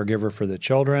and caregiver for the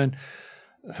children.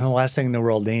 The last thing in the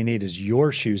world they need is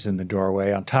your shoes in the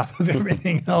doorway on top of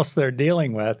everything else they're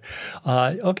dealing with.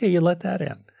 Okay, you let that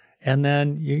in. And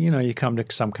then, you come to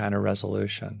some kind of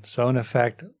resolution. So in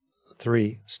effect,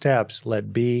 3 steps: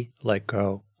 let be, let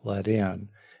go, let in.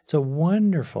 It's a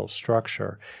wonderful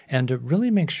structure. And to really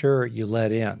make sure you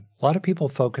let in. A lot of people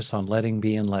focus on letting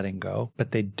be and letting go,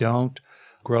 but they don't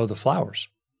grow the flowers.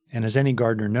 And as any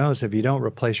gardener knows, if you don't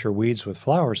replace your weeds with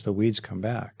flowers, the weeds come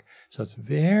back. So it's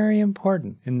very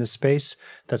important in the space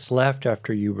that's left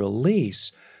after you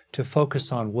release to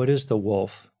focus on what is the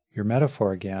wolf, your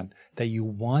metaphor again, that you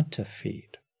want to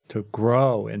feed, to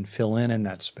grow and fill in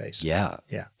that space. Yeah.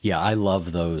 I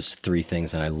love those 3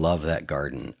 things, and I love that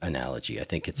garden analogy. I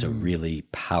think it's a really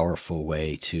powerful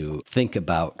way to think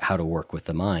about how to work with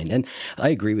the mind. And I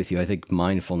agree with you. I think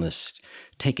mindfulness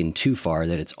taken too far,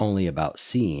 that it's only about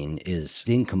seeing, is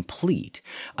incomplete.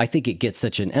 I think it gets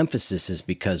such an emphasis is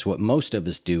because what most of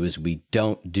us do is we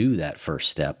don't do that first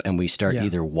step, and we start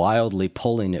either wildly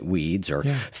pulling at weeds or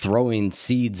throwing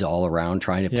seeds all around,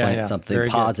 trying to plant something very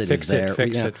positive good. there.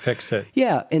 Fix it.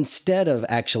 Yeah, instead of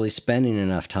actually spending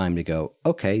enough time to go,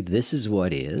 okay, this is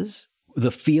what is.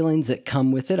 The feelings that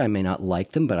come with it, I may not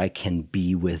like them, but I can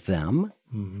be with them.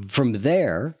 Mm-hmm. From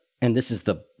there, and this is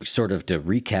the sort of to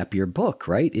recap your book,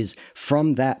 right, is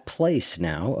from that place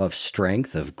now of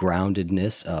strength, of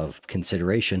groundedness, of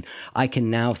consideration, I can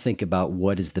now think about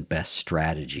what is the best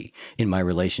strategy in my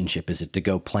relationship. Is it to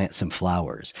go plant some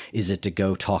flowers? Is it to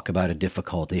go talk about a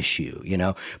difficult issue,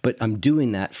 But I'm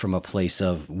doing that from a place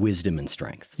of wisdom and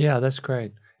strength. Yeah, that's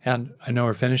great. And I know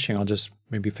we're finishing. I'll just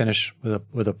maybe finish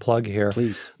with a plug here.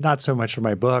 Please. Not so much for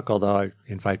my book, although I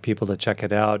invite people to check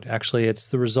it out. Actually, it's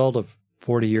the result of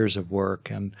 40 years of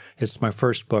work, and it's my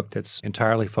first book that's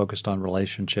entirely focused on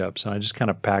relationships, and I just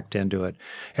kind of packed into it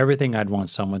everything I'd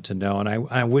want someone to know, and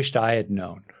I wished I had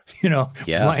known.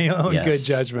 My own good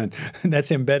judgment that's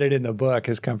embedded in the book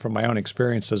has come from my own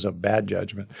experiences of bad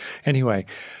judgment. Anyway,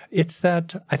 it's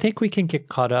that I think we can get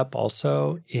caught up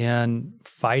also in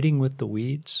fighting with the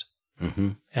weeds,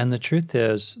 and the truth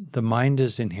is the mind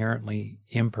is inherently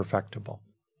imperfectible.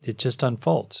 It just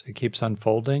unfolds. It keeps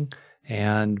unfolding.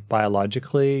 And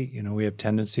biologically, we have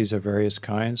tendencies of various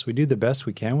kinds. We do the best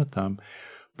we can with them.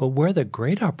 But where the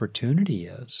great opportunity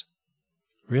is,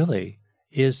 really,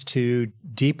 is to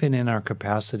deepen in our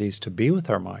capacities to be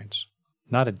with our minds,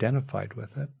 not identified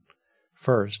with it,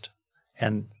 first.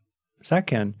 And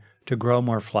second, to grow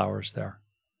more flowers there,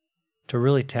 to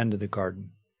really tend to the garden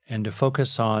and to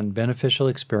focus on beneficial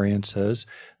experiences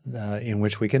in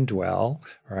which we can dwell,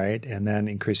 right? And then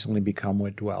increasingly become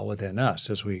what dwell within us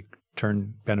as we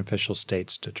turn beneficial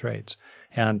states to traits.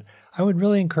 And I would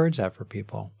really encourage that for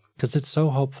people because it's so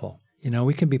hopeful.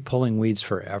 We can be pulling weeds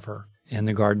forever in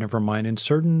the garden of our mind, and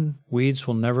certain weeds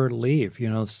will never leave.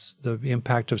 The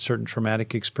impact of certain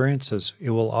traumatic experiences, it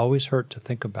will always hurt to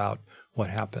think about what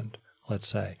happened, let's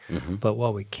say. But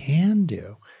what we can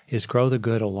do is grow the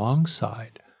good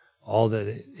alongside all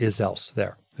that is else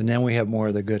there. And then we have more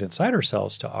of the good inside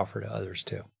ourselves to offer to others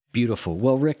too. Beautiful.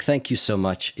 Well, Rick, thank you so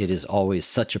much. It is always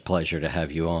such a pleasure to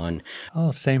have you on.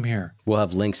 Oh, same here. We'll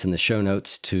have links in the show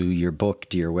notes to your book,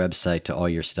 to your website, to all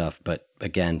your stuff. But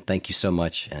again, thank you so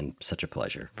much and such a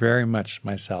pleasure. Very much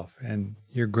myself. And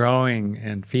you're growing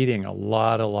and feeding a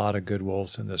lot of good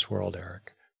wolves in this world,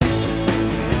 Eric.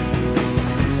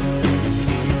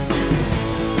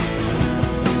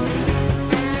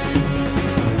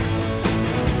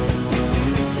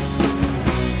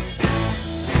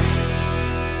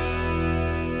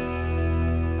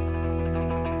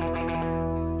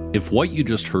 If what you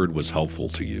just heard was helpful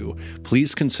to you,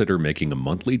 please consider making a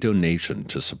monthly donation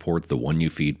to support the One You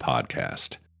Feed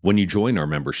podcast. When you join our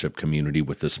membership community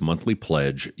with this monthly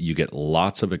pledge, you get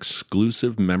lots of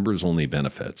exclusive members-only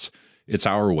benefits. It's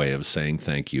our way of saying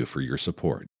thank you for your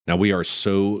support. Now, we are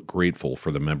so grateful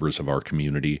for the members of our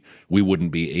community. We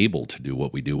wouldn't be able to do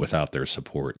what we do without their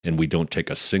support, and we don't take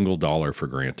a single dollar for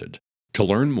granted. To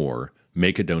learn more,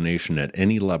 make a donation at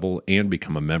any level, and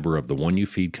become a member of the One You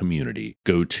Feed community,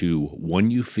 go to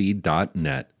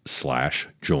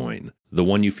oneyoufeed.net/join. The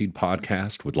One You Feed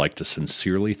podcast would like to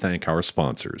sincerely thank our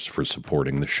sponsors for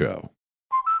supporting the show.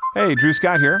 Hey, Drew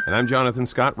Scott here, and I'm Jonathan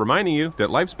Scott, reminding you that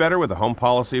life's better with a home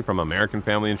policy from American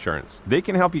Family Insurance. They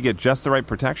can help you get just the right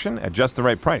protection at just the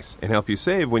right price and help you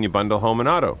save when you bundle home and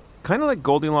auto. Kind of like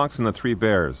Goldilocks and the Three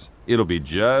Bears. It'll be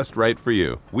just right for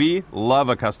you. We love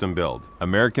a custom build.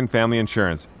 American Family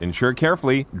Insurance. Insure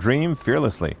carefully, dream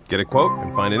fearlessly. Get a quote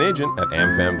and find an agent at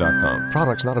amfam.com.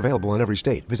 Products not available in every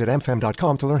state. Visit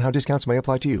amfam.com to learn how discounts may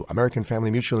apply to you. American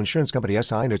Family Mutual Insurance Company,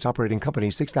 SI, and its operating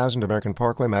company, 6000 American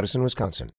Parkway, Madison, Wisconsin.